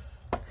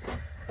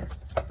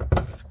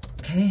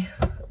 Okay,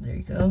 there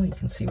you go. You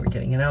can see we're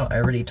getting it out. I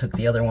already took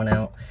the other one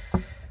out,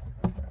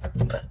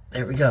 but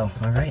there we go.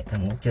 Alright,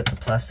 and we'll get the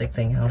plastic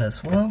thing out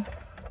as well.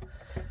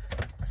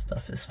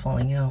 Stuff is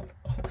falling out.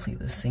 Hopefully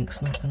the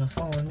sink's not going to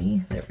fall on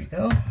me. There we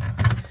go.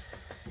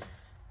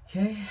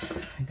 Okay,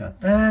 I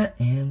got that,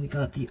 and we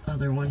got the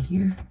other one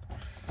here.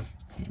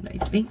 And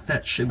I think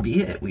that should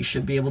be it. We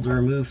should be able to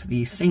remove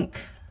the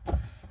sink,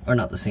 or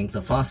not the sink,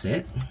 the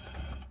faucet.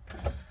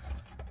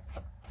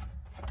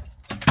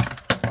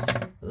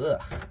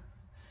 Ugh.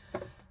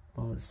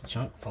 All this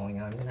junk falling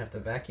out. I'm gonna have to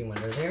vacuum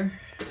under there.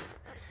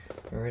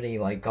 Already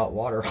like got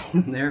water all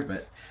in there,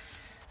 but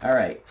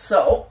alright,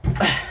 so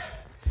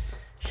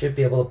should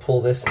be able to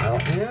pull this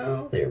out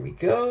now. There we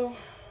go.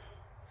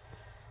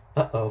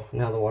 Uh-oh,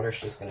 now the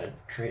water's just gonna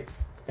drip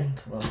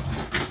into the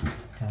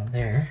down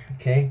there.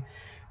 Okay, I'm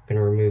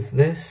gonna remove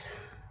this.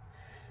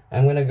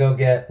 I'm gonna go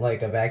get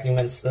like a vacuum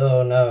and stuff.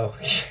 Oh no.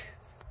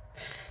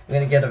 I'm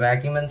gonna get a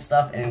vacuum and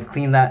stuff and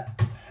clean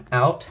that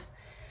out.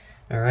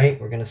 All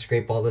right, we're gonna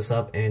scrape all this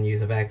up and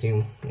use a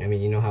vacuum. I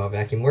mean, you know how a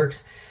vacuum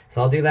works.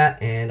 So I'll do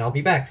that and I'll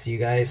be back. See you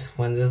guys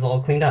when this is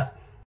all cleaned up.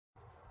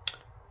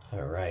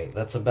 All right,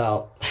 that's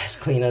about as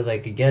clean as I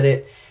could get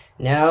it.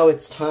 Now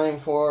it's time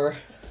for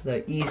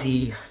the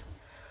easy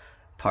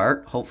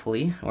part,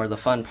 hopefully, or the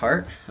fun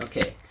part.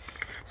 Okay,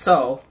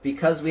 so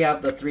because we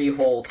have the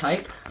 3-hole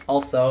type,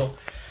 also,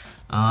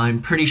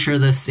 I'm pretty sure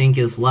this sink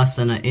is less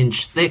than 1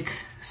 inch thick,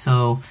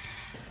 so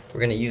we're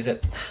gonna use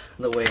it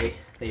the way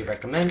they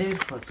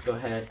recommended. Let's go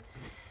ahead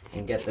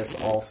and get this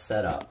all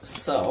set up.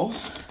 So,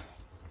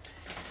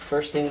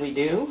 first thing we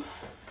do,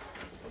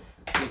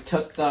 we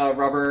took the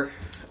rubber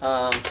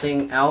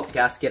thing out,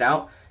 gasket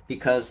out,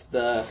 because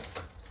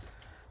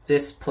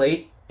this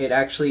plate, it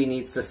actually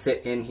needs to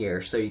sit in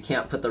here, so you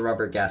can't put the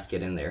rubber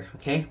gasket in there,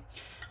 okay?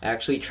 I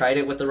actually tried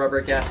it with the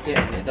rubber gasket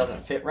and it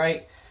doesn't fit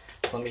right.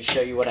 So let me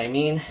show you what I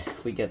mean.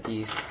 We get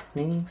these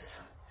things,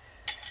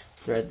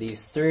 thread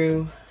these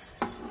through,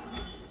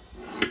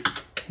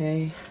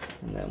 okay,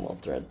 and then we'll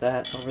thread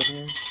that over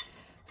there.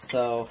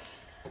 So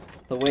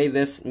the way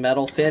this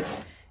metal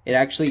fits, it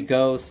actually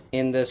goes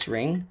in this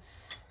ring.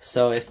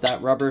 So if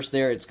that rubber's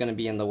there, it's gonna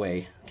be in the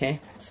way, okay?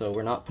 So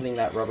we're not putting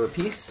that rubber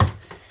piece.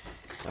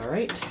 All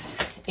right,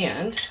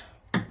 and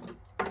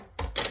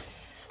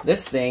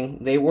this thing,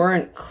 they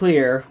weren't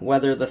clear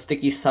whether the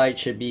sticky side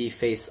should be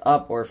face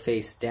up or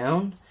face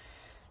down.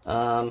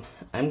 I'm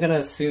gonna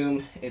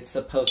assume it's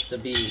supposed to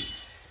be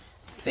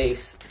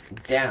face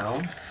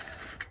down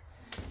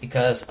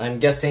because I'm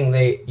guessing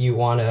you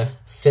wanna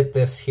fit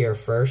this here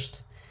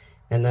first,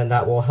 and then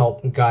that will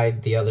help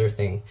guide the other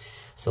thing.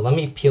 So let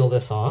me peel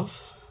this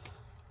off.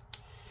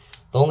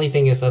 The only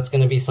thing is that's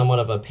gonna be somewhat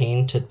of a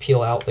pain to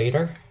peel out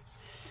later.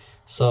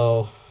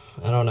 So,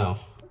 I don't know.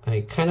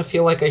 I kind of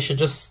feel like I should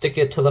just stick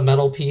it to the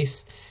metal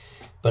piece,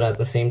 but at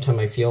the same time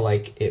I feel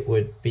like it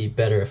would be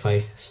better if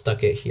I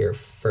stuck it here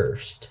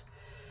first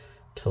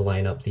to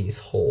line up these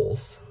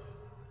holes.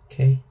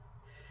 Okay,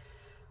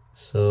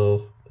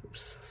 so,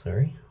 oops,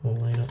 sorry, we'll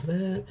line up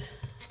that.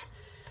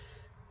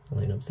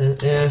 Line up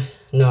that.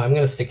 No, I'm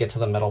gonna stick it to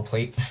the metal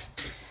plate.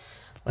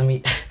 Let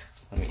me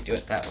do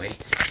it that way.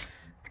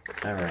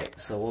 All right,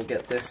 so we'll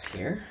get this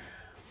here.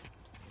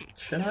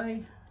 Should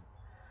I?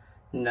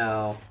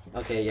 No.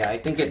 Okay, yeah, I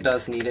think it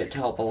does need it to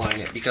help align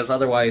it, because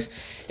otherwise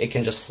it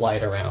can just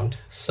slide around.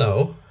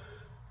 So,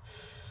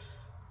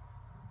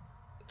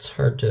 it's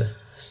hard to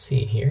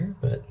see here,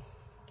 but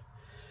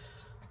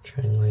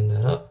try and line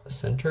that up.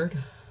 Centered.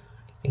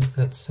 I think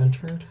that's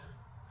centered.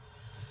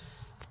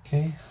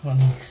 Okay, let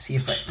me see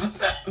if I put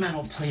that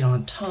metal plate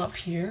on top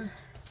here.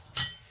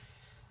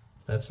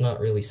 That's not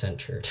really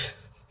centered.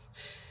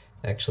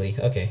 Actually,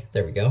 okay,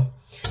 there we go.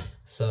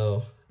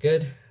 So,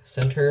 good,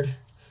 centered.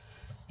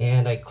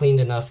 And I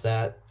cleaned enough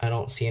that I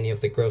don't see any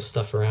of the gross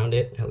stuff around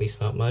it, at least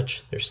not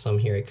much. There's some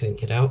here I couldn't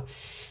get out.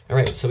 All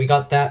right, so we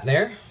got that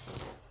there.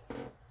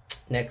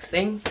 Next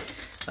thing,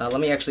 let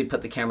me actually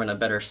put the camera in a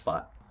better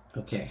spot.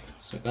 Okay,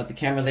 so I've got the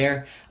camera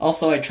there.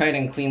 Also, I tried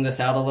and cleaned this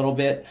out a little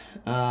bit.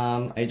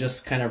 I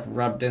just kind of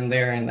rubbed in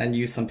there and then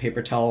used some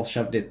paper towel,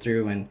 shoved it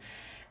through and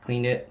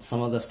cleaned it.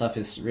 Some of the stuff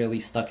is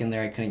really stuck in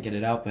there. I couldn't get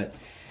it out, but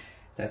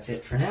that's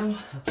it for now.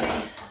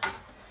 Okay.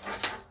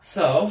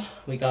 So,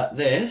 we got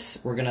this.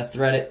 We're gonna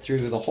thread it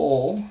through the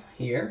hole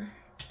here.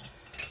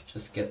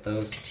 Just get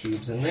those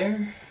tubes in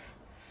there.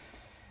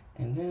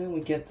 And then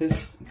we get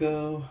this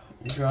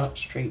drop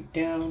straight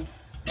down.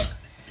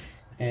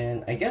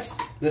 And I guess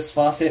this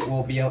faucet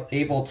will be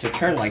able to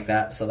turn like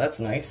that, so that's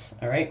nice.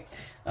 All right,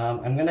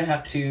 I'm gonna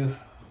have to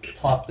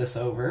plop this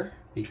over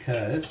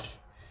because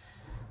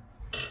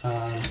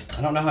I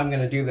don't know how I'm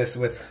gonna do this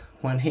with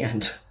one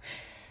hand.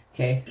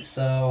 Okay,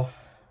 so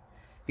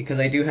because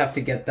I do have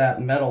to get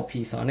that metal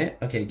piece on it.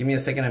 Okay, give me a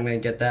second, I'm gonna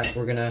get that.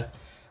 We're gonna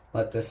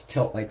let this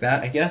tilt like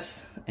that, I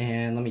guess.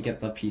 And let me get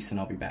the piece and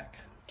I'll be back.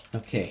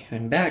 Okay,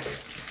 I'm back.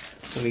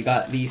 So we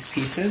got these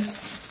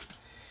pieces.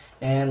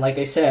 And like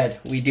I said,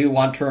 we do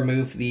want to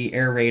remove the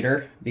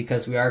aerator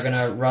because we are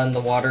gonna run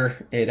the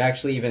water. It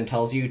actually even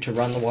tells you to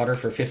run the water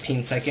for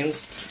 15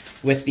 seconds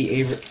with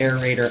the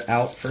aerator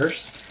out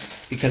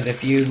first. Because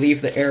if you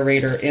leave the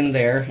aerator in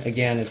there,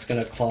 again, it's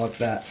gonna clog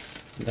that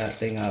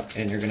thing up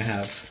and you're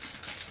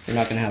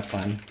not gonna have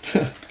fun.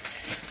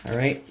 All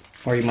right,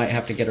 or you might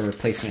have to get a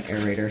replacement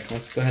aerator.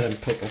 Let's go ahead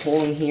and poke a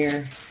hole in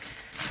here,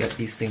 get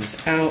these things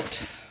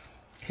out.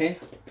 Okay,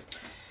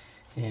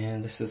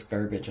 and this is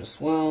garbage as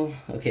well.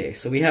 Okay,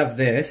 so we have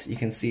this. You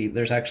can see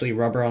there's actually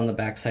rubber on the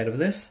back side of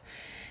this,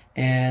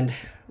 and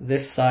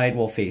this side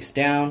will face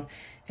down,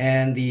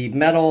 and the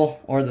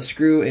metal or the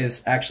screw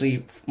is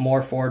actually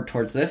more forward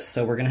towards this,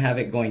 so we're gonna have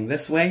it going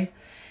this way,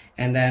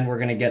 and then we're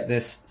gonna get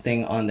this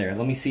thing on there.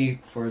 Let me see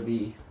for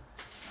the,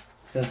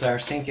 since our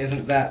sink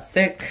isn't that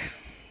thick,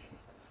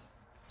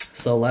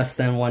 so less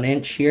than 1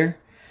 inch here,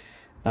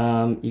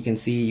 you can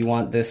see you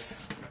want this,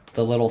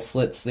 the little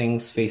slits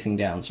things facing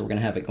down, so we're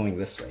gonna have it going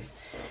this way.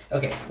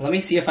 Okay, let me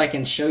see if I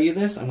can show you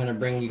this. I'm gonna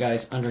bring you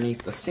guys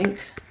underneath the sink.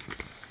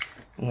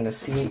 I'm gonna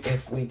see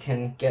if we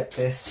can get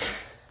this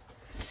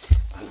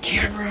on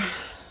camera.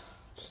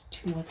 Just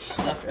too much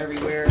stuff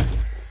everywhere.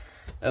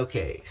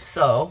 Okay,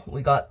 so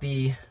we got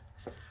the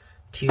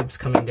tubes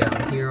coming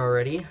down here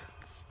already.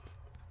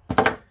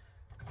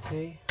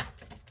 Okay.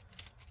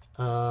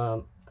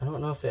 I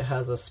don't know if it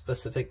has a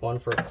specific one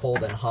for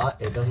cold and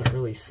hot. It doesn't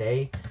really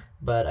say,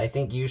 but I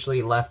think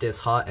usually left is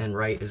hot and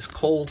right is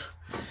cold.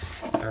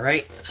 All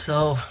right,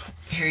 so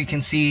here you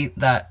can see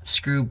that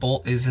screw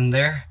bolt is in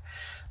there.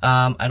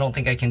 I don't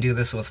think I can do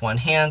this with one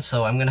hand,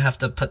 so I'm gonna have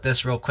to put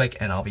this real quick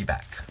and I'll be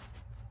back.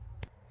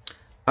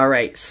 All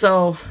right,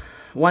 so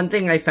one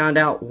thing I found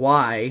out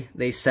why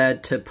they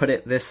said to put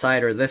it this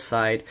side or this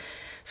side.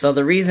 So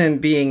the reason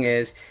being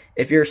is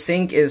if your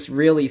sink is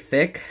really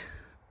thick,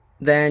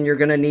 then you're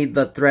gonna need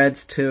the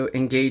threads to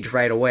engage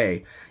right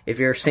away. If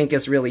your sink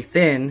is really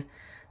thin,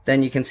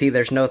 then you can see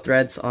there's no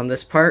threads on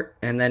this part,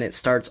 and then it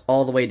starts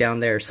all the way down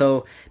there.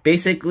 So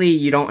basically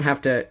you don't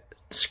have to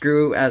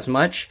screw as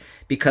much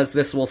because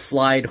this will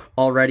slide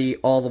already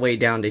all the way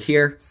down to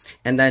here,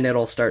 and then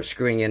it'll start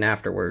screwing in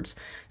afterwards.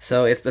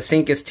 So if the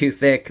sink is too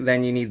thick,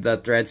 then you need the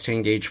threads to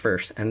engage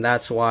first, and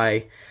that's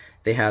why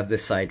they have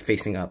this side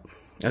facing up.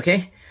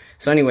 Okay,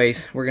 so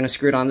anyways, we're gonna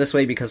screw it on this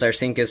way because our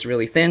sink is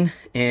really thin,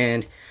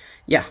 and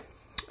yeah,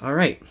 all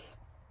right,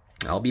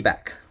 I'll be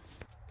back.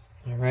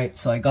 All right,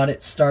 so I got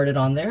it started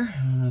on there.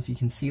 I don't know if you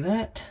can see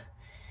that.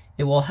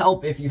 It will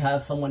help if you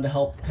have someone to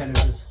help kind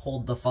of just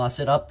hold the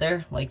faucet up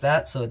there like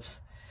that, so it's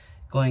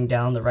going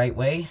down the right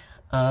way.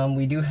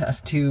 We do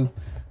have to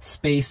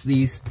space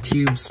these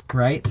tubes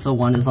right, so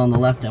one is on the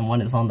left and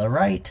one is on the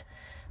right.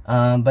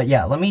 But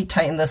yeah, let me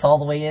tighten this all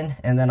the way in,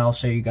 and then I'll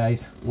show you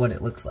guys what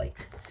it looks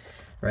like.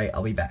 Right,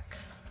 I'll be back.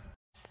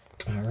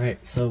 All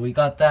right, so we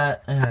got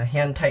that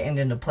hand tightened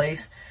into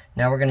place.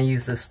 Now we're gonna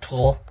use this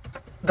tool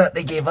that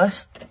they gave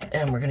us,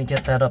 and we're gonna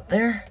get that up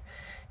there,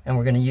 and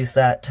we're gonna use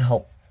that to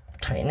help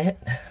tighten it.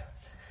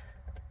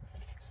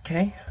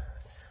 Okay.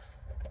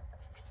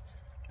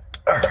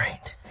 All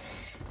right,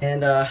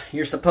 and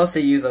you're supposed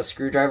to use a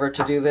screwdriver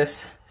to do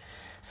this.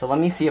 So let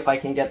me see if I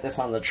can get this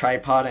on the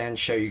tripod and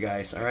show you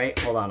guys. All right,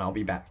 hold on, I'll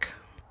be back.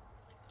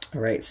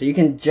 All right, so you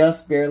can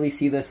just barely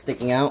see this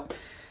sticking out.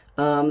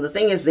 The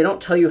thing is, they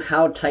don't tell you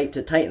how tight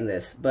to tighten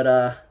this,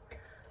 but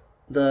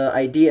the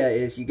idea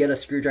is you get a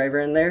screwdriver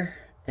in there,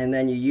 and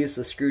then you use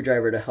the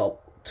screwdriver to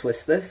help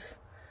twist this.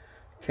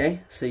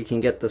 Okay, so you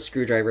can get the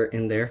screwdriver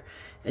in there,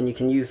 and you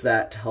can use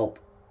that to help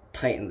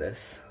tighten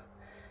this.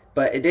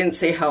 But it didn't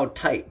say how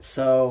tight,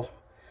 so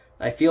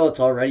I feel it's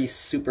already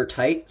super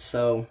tight,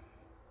 so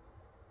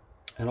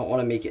I don't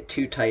want to make it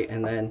too tight,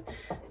 and then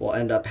we'll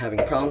end up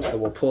having problems, so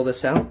we'll pull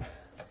this out.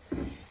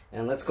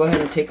 And let's go ahead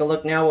and take a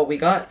look now what we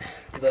got.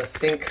 The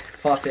sink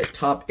faucet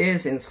top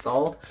is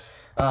installed.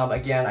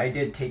 Again, I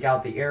did take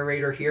out the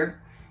aerator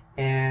here,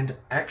 and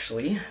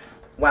actually,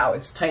 wow,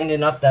 it's tightened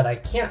enough that I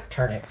can't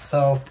turn it.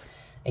 So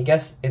I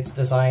guess it's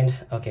designed,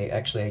 okay,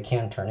 actually I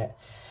can turn it,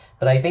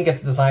 but I think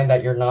it's designed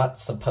that you're not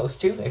supposed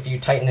to. If you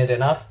tighten it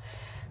enough,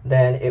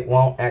 then it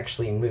won't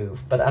actually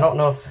move. But I don't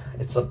know if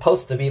it's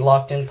supposed to be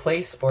locked in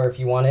place or if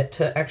you want it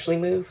to actually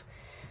move.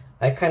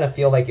 I kind of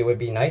feel like it would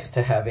be nice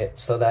to have it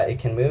so that it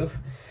can move,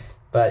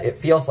 but it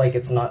feels like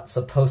it's not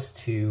supposed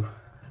to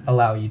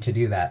allow you to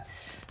do that.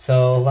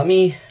 So let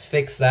me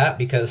fix that,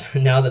 because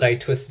now that I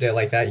twisted it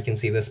like that, you can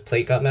see this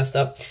plate got messed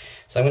up.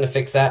 So I'm gonna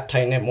fix that,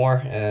 tighten it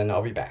more, and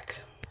I'll be back.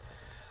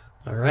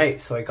 All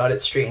right, so I got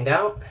it straightened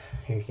out.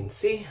 Here you can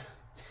see.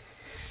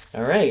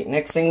 All right,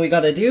 next thing we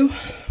gotta do,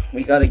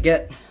 we gotta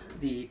get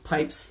the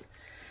pipes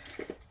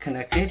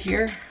connected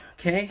here,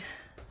 okay?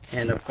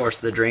 And of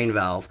course the drain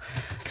valve.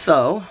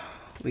 So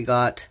we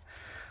got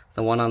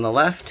the one on the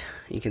left.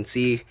 You can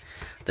see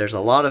there's a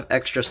lot of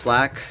extra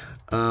slack.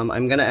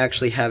 I'm gonna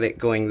actually have it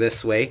going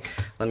this way.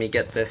 Let me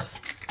get this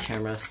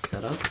camera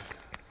set up.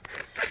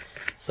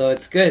 So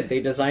it's good, they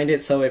designed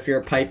it so if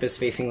your pipe is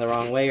facing the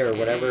wrong way or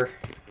whatever,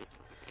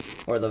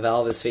 or the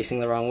valve is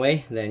facing the wrong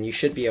way, then you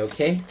should be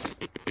okay.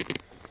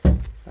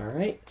 All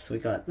right, so we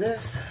got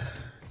this.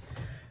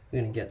 I'm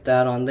gonna get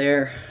that on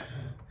there.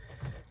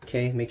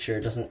 Okay, make sure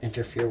it doesn't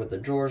interfere with the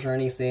drawers or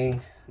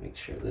anything. Make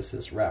sure this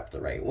is wrapped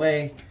the right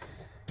way.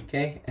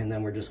 Okay, and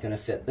then we're just gonna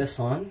fit this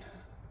on,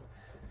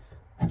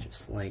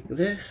 just like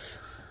this.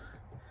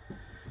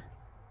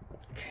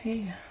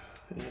 Okay,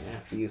 I'm gonna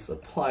have to use the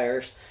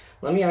pliers.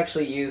 Let me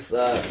actually use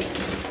the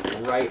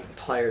right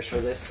pliers for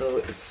this so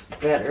it's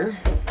better.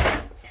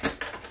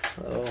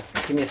 So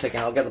give me a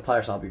second, I'll get the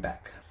pliers, I'll be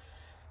back.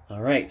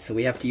 All right, so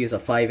we have to use a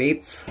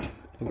 5/8,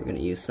 and we're gonna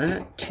use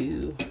that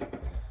to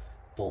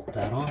bolt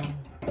that on.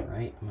 All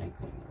right, am I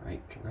going the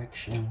right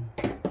direction?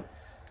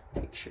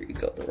 Make sure you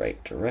go the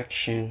right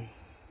direction.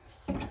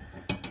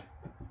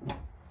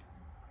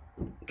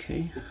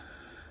 Okay.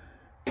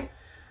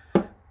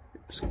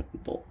 Just gonna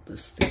bolt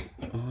this thing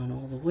on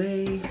all the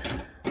way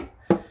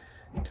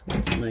until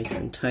it's nice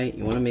and tight.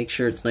 You want to make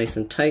sure it's nice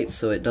and tight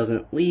so it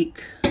doesn't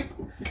leak.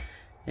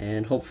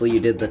 And hopefully you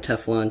did the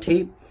Teflon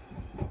tape.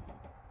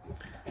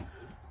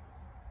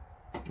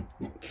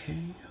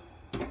 Okay.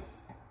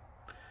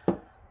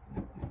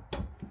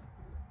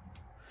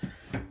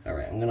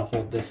 Alright, I'm gonna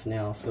hold this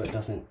now so it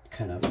doesn't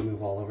kind of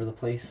move all over the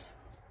place.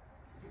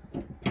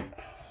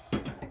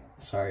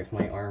 sorry if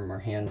my arm or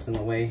hand's in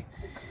the way.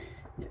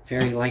 It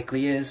very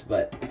likely is,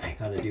 but I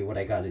gotta do what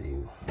I gotta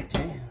do.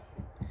 Okay.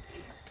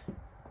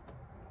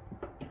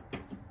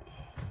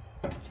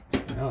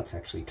 So now it's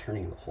actually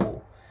turning the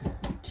whole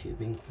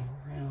tubing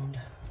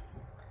around.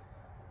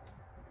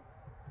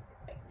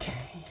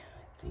 Okay,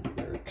 I think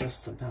we're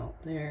just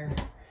about there.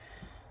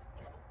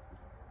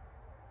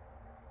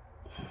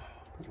 A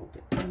little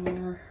bit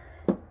more.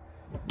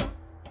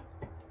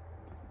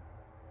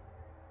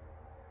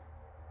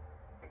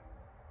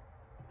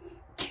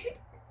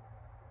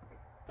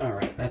 All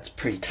right, that's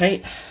pretty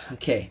tight.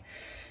 Okay,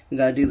 we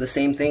gotta do the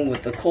same thing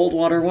with the cold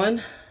water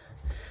one.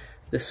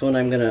 This one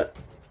I'm gonna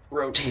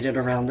rotate it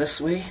around this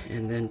way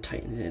and then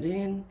tighten it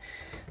in.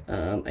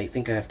 I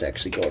think I have to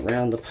actually go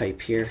around the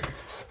pipe here,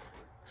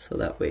 so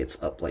that way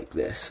it's up like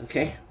this,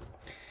 okay?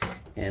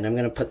 And I'm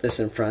gonna put this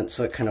in front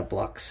so it kind of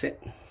blocks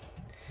it.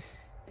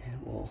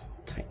 And we'll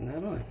tighten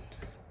that on.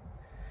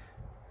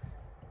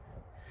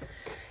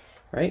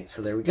 Right,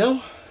 so there we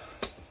go.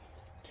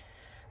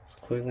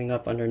 Coiling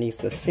up underneath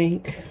the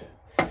sink.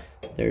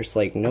 There's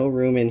like no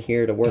room in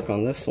here to work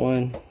on this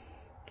one,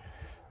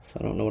 so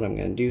I don't know what I'm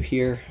gonna do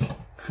here.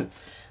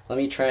 Let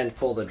me try and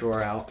pull the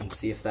drawer out and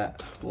see if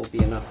that will be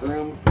enough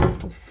room.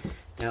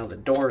 Now the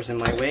door's in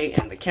my way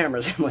and the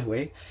camera's in my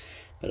way,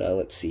 but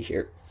let's see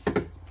here.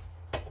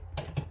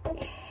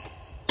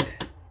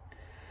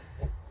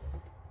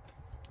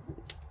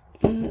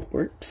 It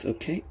works,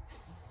 okay.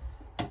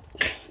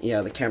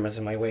 Yeah, the camera's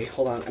in my way.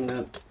 Hold on, I'm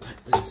gonna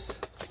put this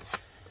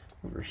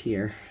over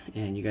here,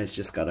 and you guys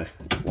just gotta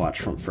watch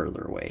from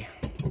further away.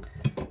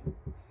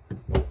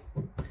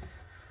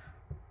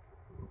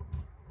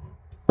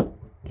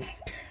 Okay.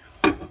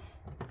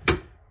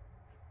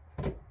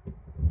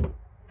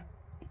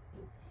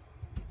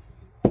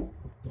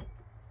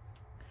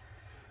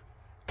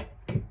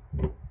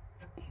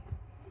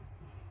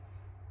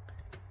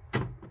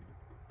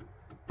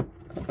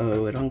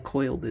 Uh-oh, it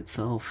uncoiled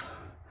itself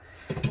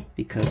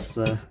because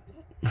the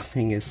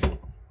thing is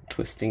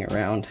twisting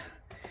around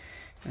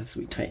as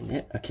we tighten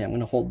it. Okay, I'm going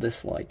to hold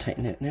this while I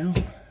tighten it now.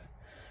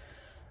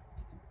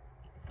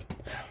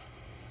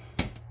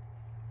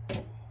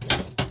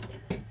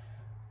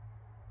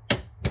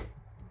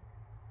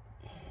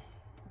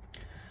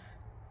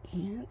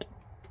 And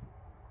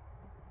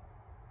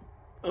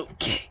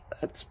okay,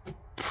 that's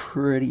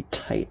pretty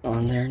tight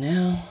on there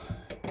now.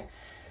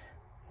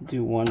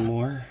 Do one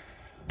more.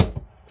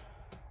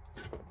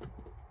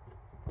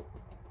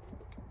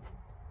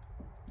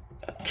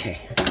 Okay,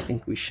 I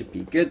think we should be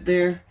good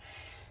there.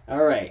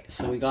 Alright,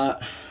 so we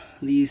got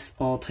these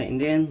all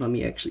tightened in. Let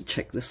me actually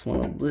check this one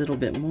a little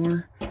bit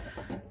more.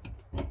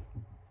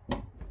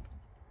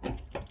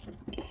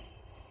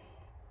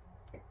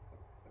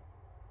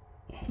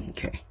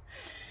 Okay,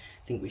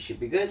 I think we should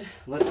be good.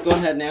 Let's go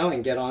ahead now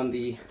and get on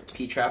the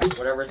P-trap,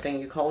 whatever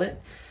thing you call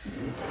it.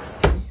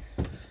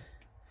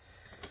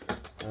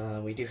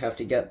 We do have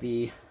to get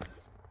the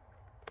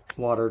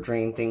water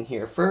drain thing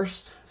here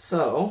first.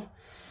 So,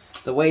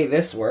 the way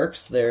this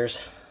works,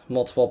 there's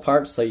multiple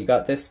parts. So you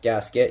got this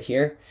gasket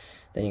here,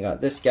 then you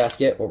got this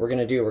gasket. What we're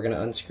gonna do, we're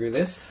gonna unscrew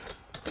this,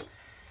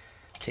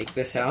 take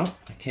this out,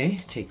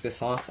 okay, take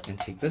this off and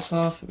take this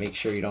off. Make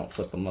sure you don't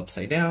flip them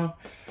upside down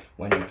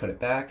when you put it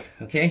back,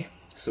 okay?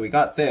 So we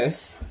got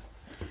this.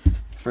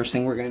 First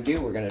thing we're gonna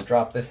do, we're gonna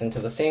drop this into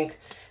the sink.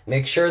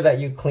 Make sure that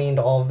you cleaned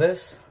all of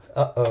this.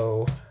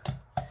 Uh-oh.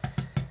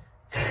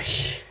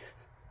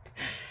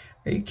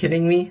 Are you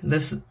kidding me?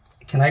 This,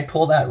 can I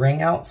pull that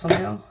ring out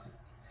somehow?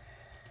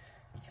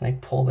 Can I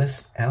pull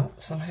this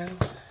out somehow?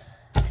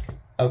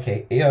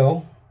 Okay,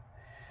 ew.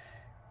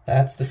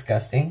 That's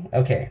disgusting.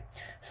 Okay,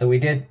 so we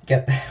did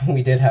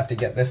have to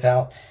get this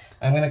out.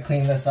 I'm gonna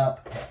clean this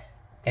up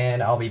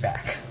and I'll be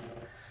back.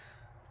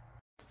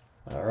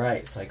 All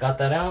right, so I got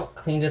that out,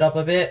 cleaned it up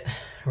a bit.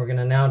 We're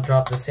gonna now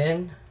drop this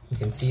in. You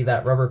can see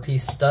that rubber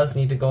piece does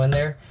need to go in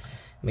there.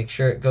 Make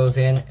sure it goes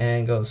in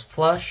and goes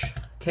flush,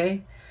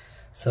 okay?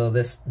 So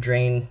this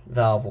drain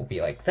valve will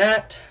be like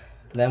that.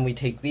 Then we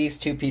take these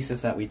two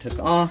pieces that we took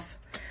off.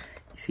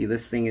 You see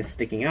this thing is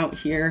sticking out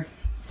here.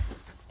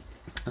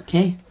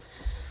 Okay,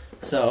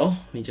 so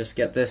we just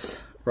get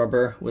this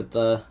rubber with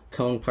the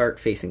cone part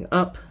facing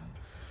up.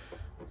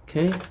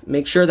 Okay,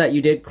 make sure that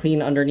you did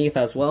clean underneath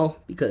as well,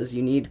 because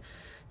you need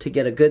to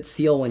get a good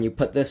seal when you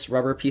put this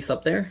rubber piece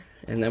up there.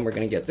 And then we're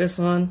gonna get this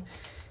on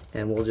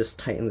and we'll just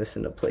tighten this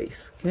into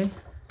place, okay?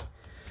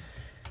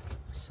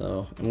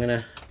 So I'm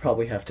gonna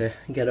probably have to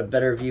get a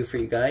better view for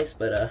you guys,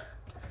 but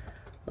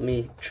let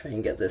me try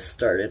and get this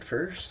started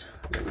first.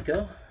 There we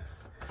go.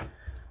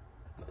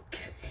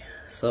 Okay,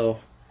 so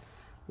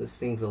this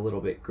thing's a little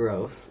bit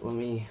gross. Let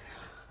me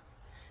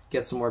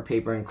get some more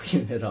paper and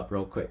clean it up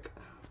real quick.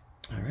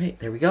 All right,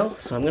 there we go.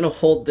 So I'm gonna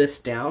hold this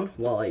down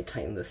while I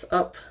tighten this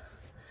up.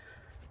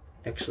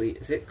 Actually,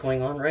 is it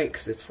going on right?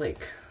 Because it's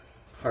like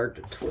hard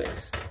to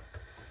twist.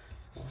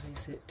 Why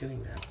is it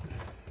doing that?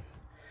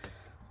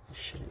 It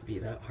shouldn't be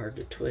that hard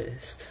to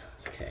twist.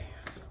 Okay,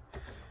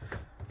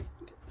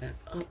 get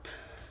that up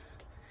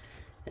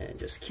and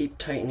just keep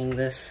tightening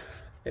this.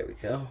 There we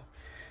go.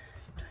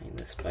 Tighten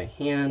this by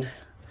hand.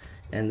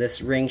 And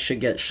this ring should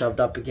get shoved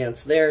up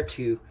against there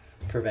to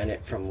prevent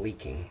it from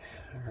leaking.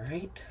 All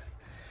right.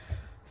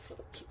 So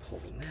keep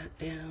holding that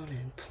down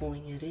and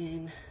pulling it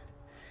in.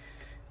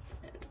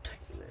 And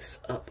tighten this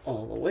up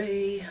all the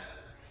way.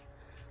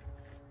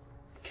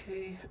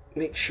 Okay,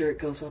 make sure it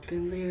goes up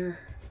in there.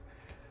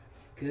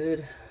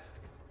 Good.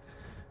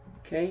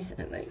 Okay,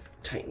 and then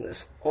tighten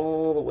this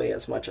all the way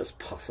as much as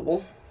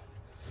possible.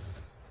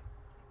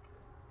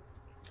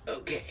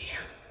 Okay.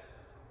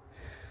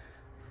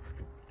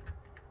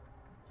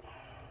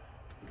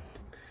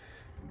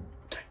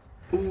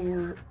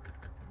 More.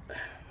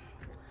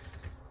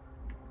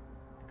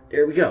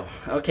 There we go.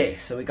 Okay,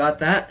 so we got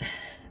that.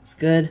 It's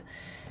good.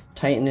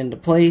 Tighten into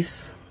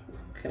place.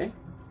 Okay.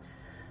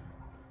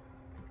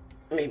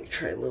 Maybe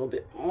try a little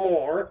bit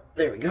more.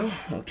 There we go.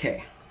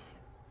 Okay.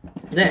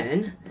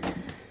 Then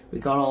we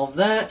got all of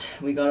that.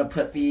 We got to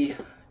put the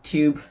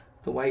tube,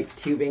 the white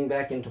tubing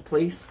back into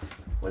place.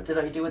 What did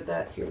I do with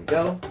that? Here we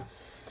go.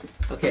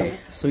 Okay,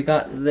 so we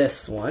got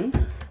this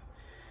one.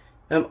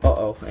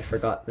 Uh-oh, I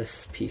forgot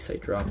this piece. I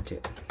dropped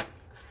it.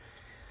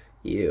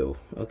 Ew.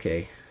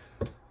 Okay.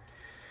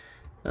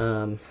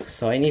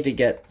 So I need to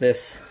get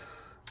this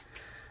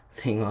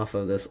thing off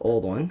of this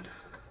old one.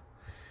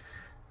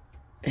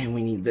 And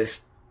we need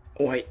this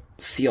white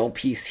seal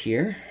piece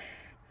here.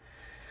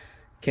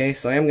 Okay,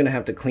 so I am going to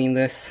have to clean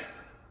this.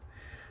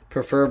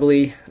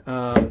 Preferably,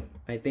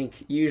 I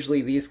think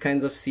usually these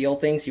kinds of seal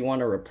things, you want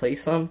to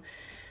replace them.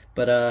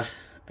 But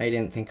I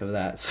didn't think of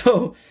that.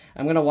 So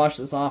I'm going to wash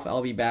this off.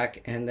 I'll be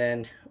back, and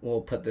then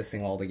we'll put this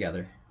thing all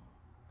together.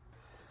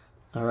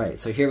 Alright,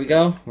 so here we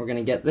go. We're going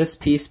to get this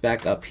piece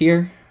back up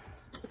here.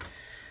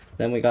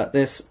 Then we got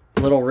this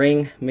little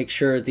ring. Make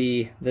sure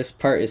this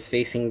part is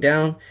facing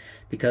down,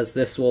 because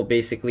this will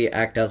basically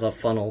act as a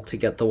funnel to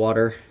get the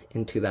water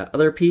into that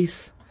other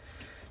piece.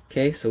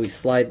 Okay, so we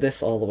slide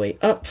this all the way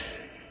up.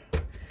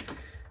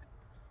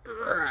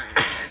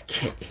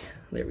 Okay,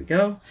 there we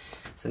go.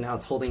 So now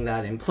it's holding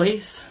that in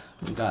place.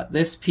 We got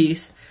this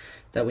piece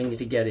that we need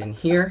to get in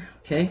here.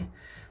 Okay,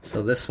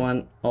 so this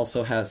one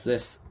also has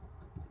this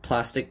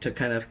plastic to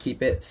kind of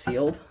keep it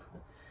sealed.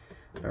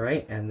 All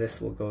right, and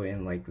this will go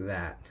in like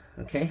that.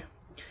 Okay,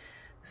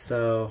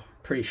 so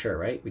pretty sure,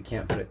 right? We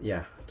can't put it,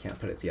 yeah, can't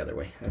put it the other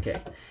way.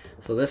 Okay,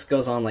 so this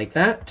goes on like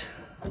that.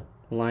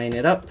 Line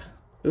it up.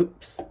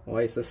 Oops,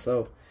 why is this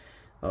so?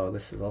 Oh,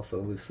 this is also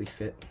loosely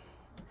fit.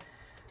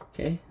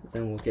 Okay,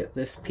 then we'll get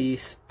this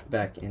piece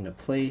back into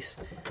place.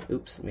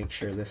 Oops, make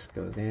sure this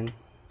goes in.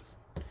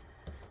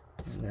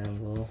 And then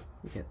we'll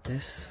get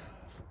this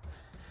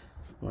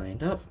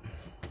lined up,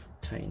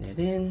 tighten it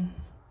in.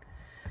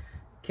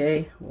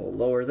 Okay, we'll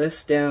lower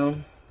this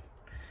down,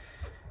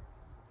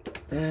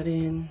 get that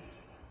in.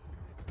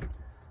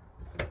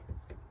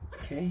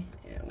 Okay,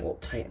 and we'll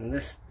tighten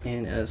this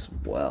in as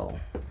well.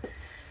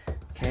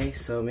 Okay,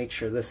 so make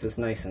sure this is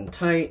nice and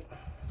tight.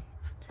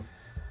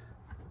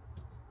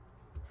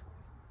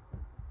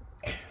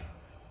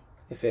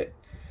 If it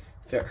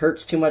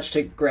hurts too much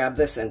to grab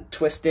this and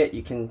twist it,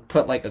 you can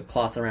put like a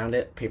cloth around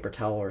it, paper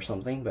towel or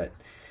something, but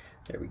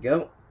there we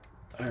go.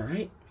 All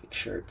right, make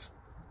sure it's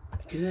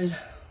good.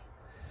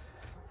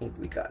 I think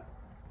we got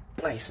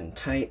nice and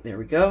tight. There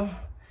we go.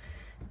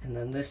 And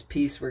then this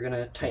piece we're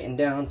gonna tighten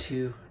down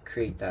to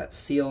create that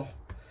seal.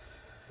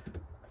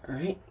 All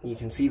right, you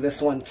can see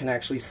this one can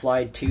actually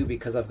slide too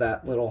because of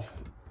that little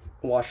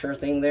washer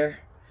thing there,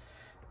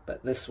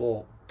 but this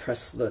will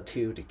press the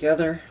two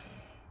together.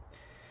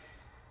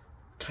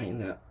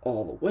 Tighten that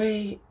all the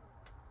way.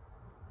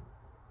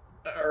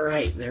 All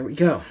right, there we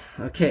go.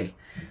 Okay,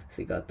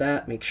 so you got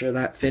that. Make sure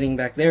that fitting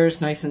back there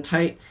is nice and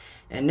tight.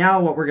 And now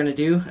what we're gonna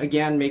do,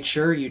 again, make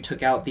sure you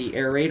took out the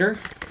aerator.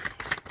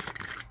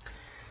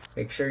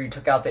 Make sure you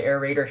took out the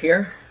aerator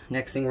here.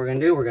 Next thing we're gonna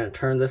do, we're gonna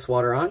turn this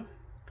water on.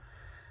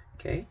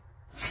 Okay.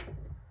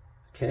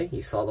 Okay,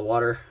 you saw the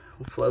water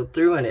flowed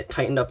through and it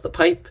tightened up the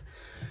pipe.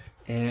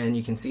 And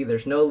you can see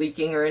there's no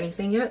leaking or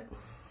anything yet.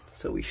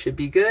 So we should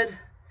be good.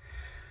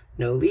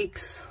 No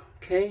leaks.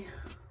 Okay.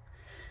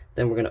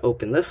 Then we're gonna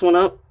open this one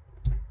up.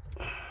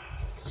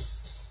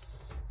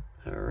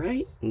 All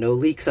right, no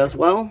leaks as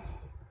well.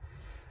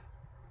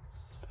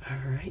 All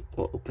right,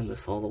 we'll open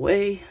this all the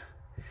way.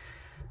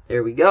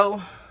 There we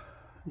go.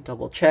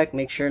 Double check,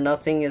 make sure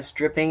nothing is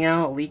dripping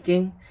out,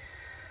 leaking,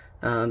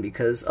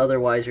 because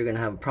otherwise you're gonna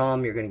have a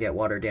problem. You're gonna get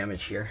water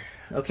damage here.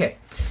 Okay,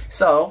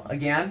 so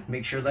again,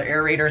 make sure the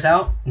aerator's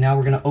out. Now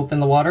we're gonna open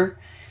the water,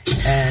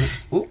 and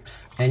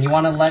oops, and you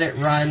wanna let it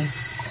run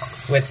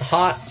with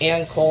hot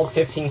and cold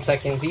 15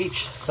 seconds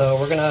each. So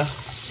we're gonna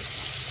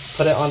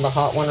put it on the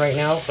hot one right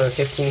now for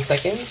 15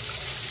 seconds.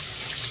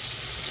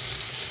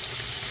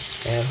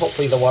 And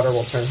hopefully the water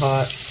will turn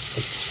hot.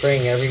 It's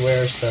spraying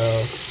everywhere, so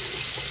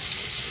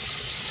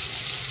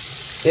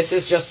this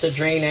is just to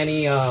drain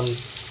any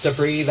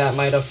debris that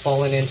might have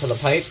fallen into the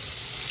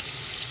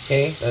pipes.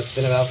 Okay, that's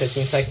been about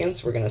 15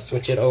 seconds. We're gonna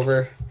switch it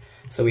over.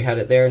 So we had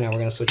it there, now we're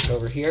gonna switch it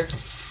over here.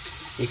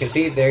 You can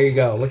see, there you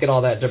go. Look at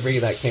all that debris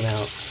that came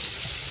out.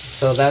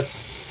 So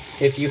that's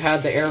if you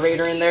had the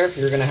aerator in there,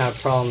 you're going to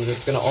have problems.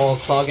 It's going to all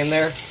clog in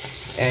there,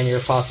 and your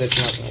faucet's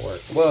not going to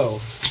work.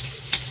 Whoa.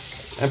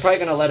 I'm probably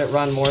going to let it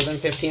run more than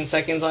 15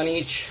 seconds on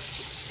each,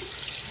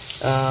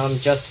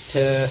 just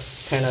to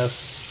kind of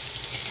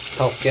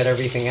help get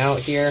everything out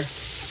here.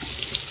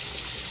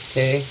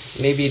 Okay,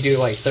 maybe do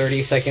like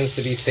 30 seconds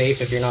to be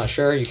safe. If you're not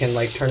sure, you can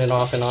like turn it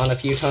off and on a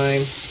few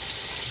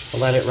times. I'll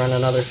let it run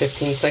another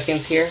 15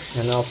 seconds here,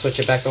 and then I'll switch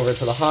it back over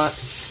to the hot.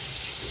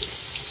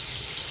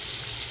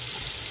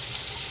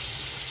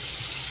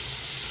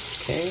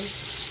 Okay.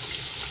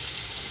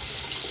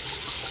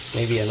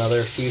 Maybe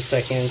another few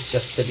seconds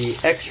just to be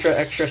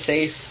extra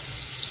safe.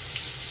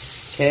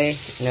 Okay,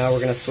 now we're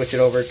going to switch it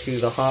over to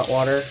the hot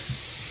water.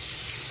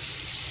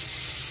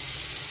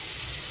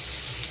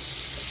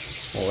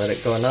 We'll let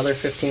it go another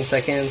 15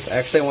 seconds.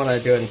 Actually, I want to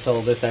do it until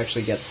this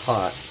actually gets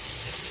hot.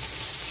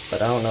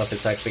 But I don't know if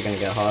it's actually going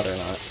to get hot or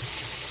not.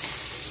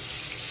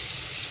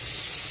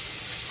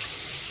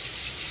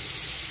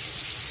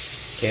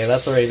 Okay,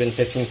 that's already been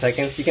 15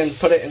 seconds. You can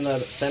put it in the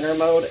center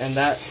mode, and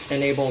that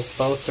enables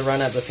both to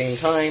run at the same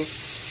time.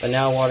 But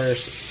now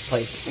water's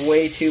like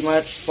way too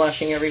much,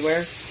 splashing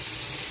everywhere.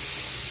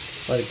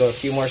 Let it go a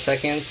few more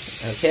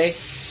seconds. Okay.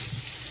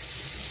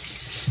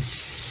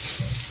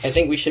 I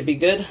think we should be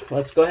good.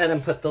 Let's go ahead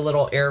and put the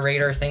little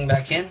aerator thing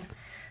back in.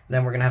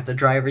 Then we're gonna have to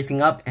dry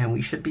everything up, and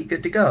we should be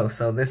good to go.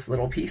 So this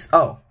little piece,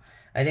 oh,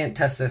 I didn't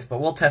test this,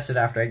 but we'll test it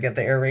after I get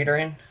the aerator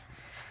in.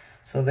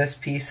 So this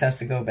piece has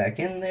to go back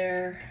in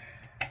there.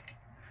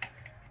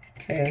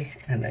 Okay,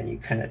 and then you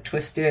kind of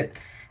twist it,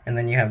 and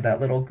then you have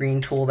that little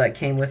green tool that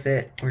came with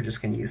it. We're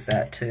just gonna use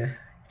that to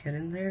get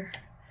in there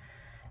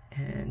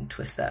and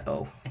twist that.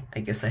 Oh, I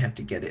guess I have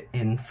to get it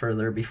in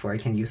further before I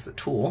can use the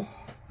tool.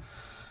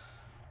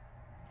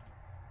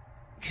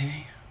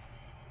 Okay,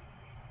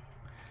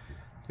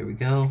 there we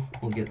go.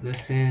 We'll get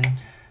this in,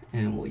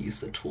 and we'll use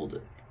the tool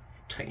to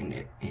tighten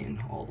it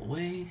in all the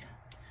way.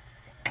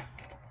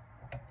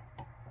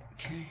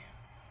 Okay,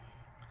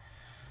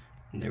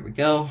 and there we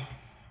go.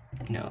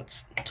 Now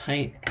it's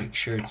tight. Make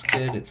sure it's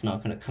good. It's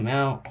not going to come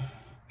out.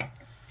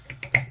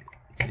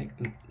 Okay,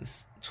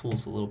 this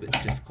tool's a little bit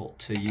difficult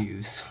to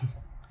use.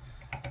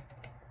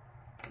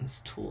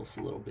 This tool's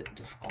a little bit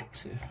difficult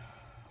to...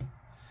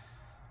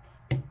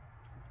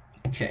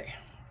 Okay.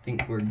 I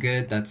think we're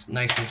good. That's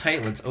nice and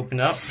tight. Let's open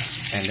it up,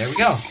 and there we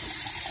go.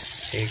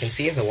 So you can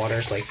see the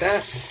water's like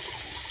that.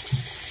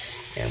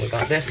 And we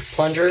got this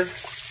plunger.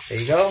 There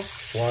you go.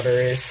 Water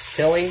is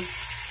filling.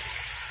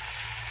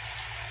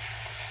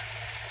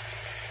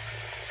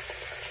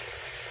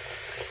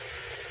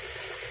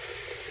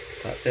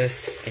 Got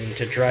this. I need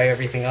to dry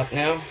everything up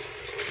now.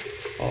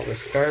 All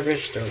this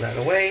garbage, throw that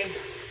away.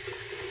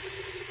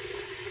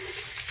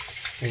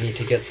 We need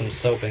to get some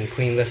soap and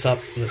clean this up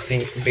in the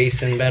sink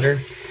basin better.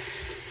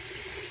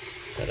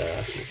 But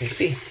you can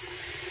see.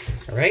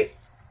 Alright.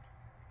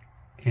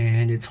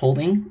 And it's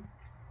holding.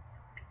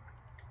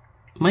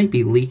 Might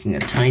be leaking a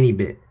tiny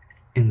bit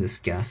in this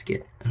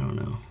gasket. I don't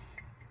know.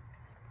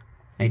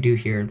 I do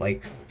hear,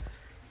 like,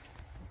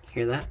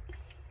 hear that?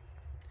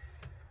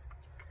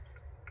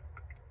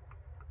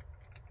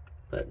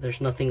 But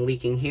there's nothing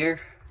leaking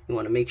here. You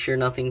want to make sure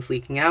nothing's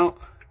leaking out.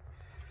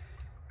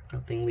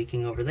 Nothing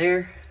leaking over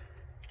there.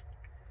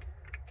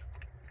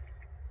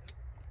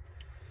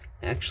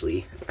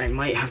 Actually, I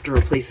might have to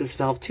replace this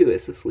valve too.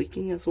 Is this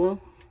leaking as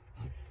well?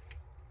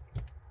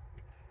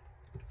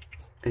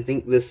 I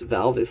think this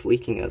valve is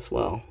leaking as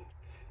well.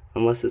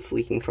 Unless it's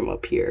leaking from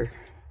up here.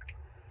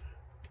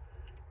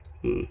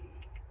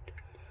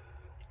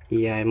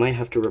 Yeah, I might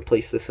have to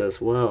replace this as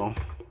well.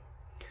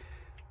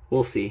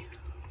 We'll see.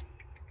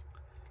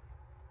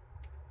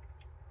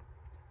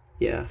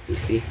 Yeah, you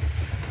see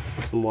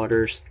some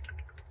water's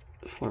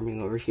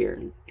forming over here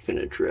and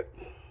gonna drip.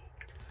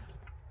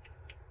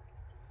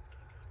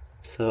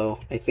 So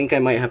I think I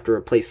might have to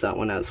replace that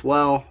one as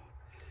well.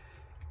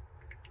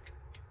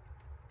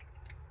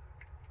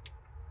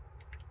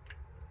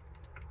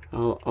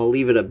 I'll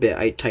leave it a bit.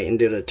 I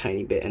tightened it a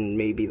tiny bit, and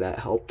maybe that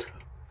helped.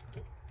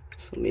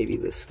 So maybe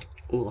this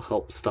will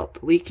help stop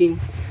the leaking.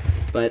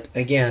 But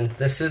again,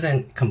 this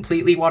isn't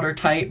completely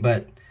watertight,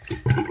 but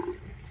there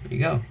you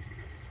go.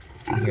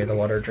 You can hear the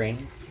water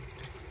drain.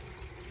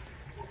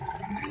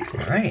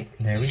 Alright,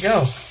 there we go.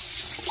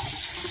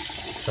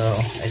 So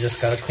I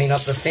just gotta clean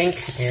up the sink,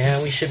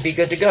 and we should be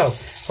good to go.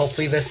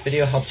 Hopefully this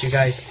video helped you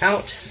guys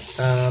out.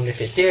 If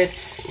it did,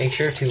 make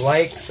sure to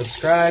like,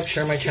 subscribe,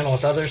 share my channel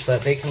with others so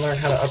that they can learn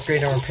how to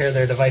upgrade and repair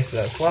their devices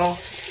as well.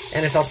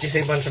 And if it helped you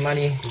save a bunch of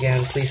money,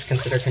 again, please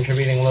consider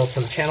contributing a little to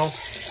the channel.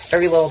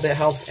 Every little bit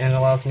helps and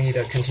allows me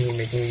to continue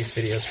making these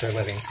videos for a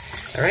living.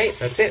 Alright,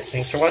 that's it.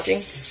 Thanks for watching.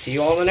 See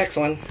you all in the next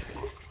one.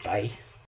 Bye.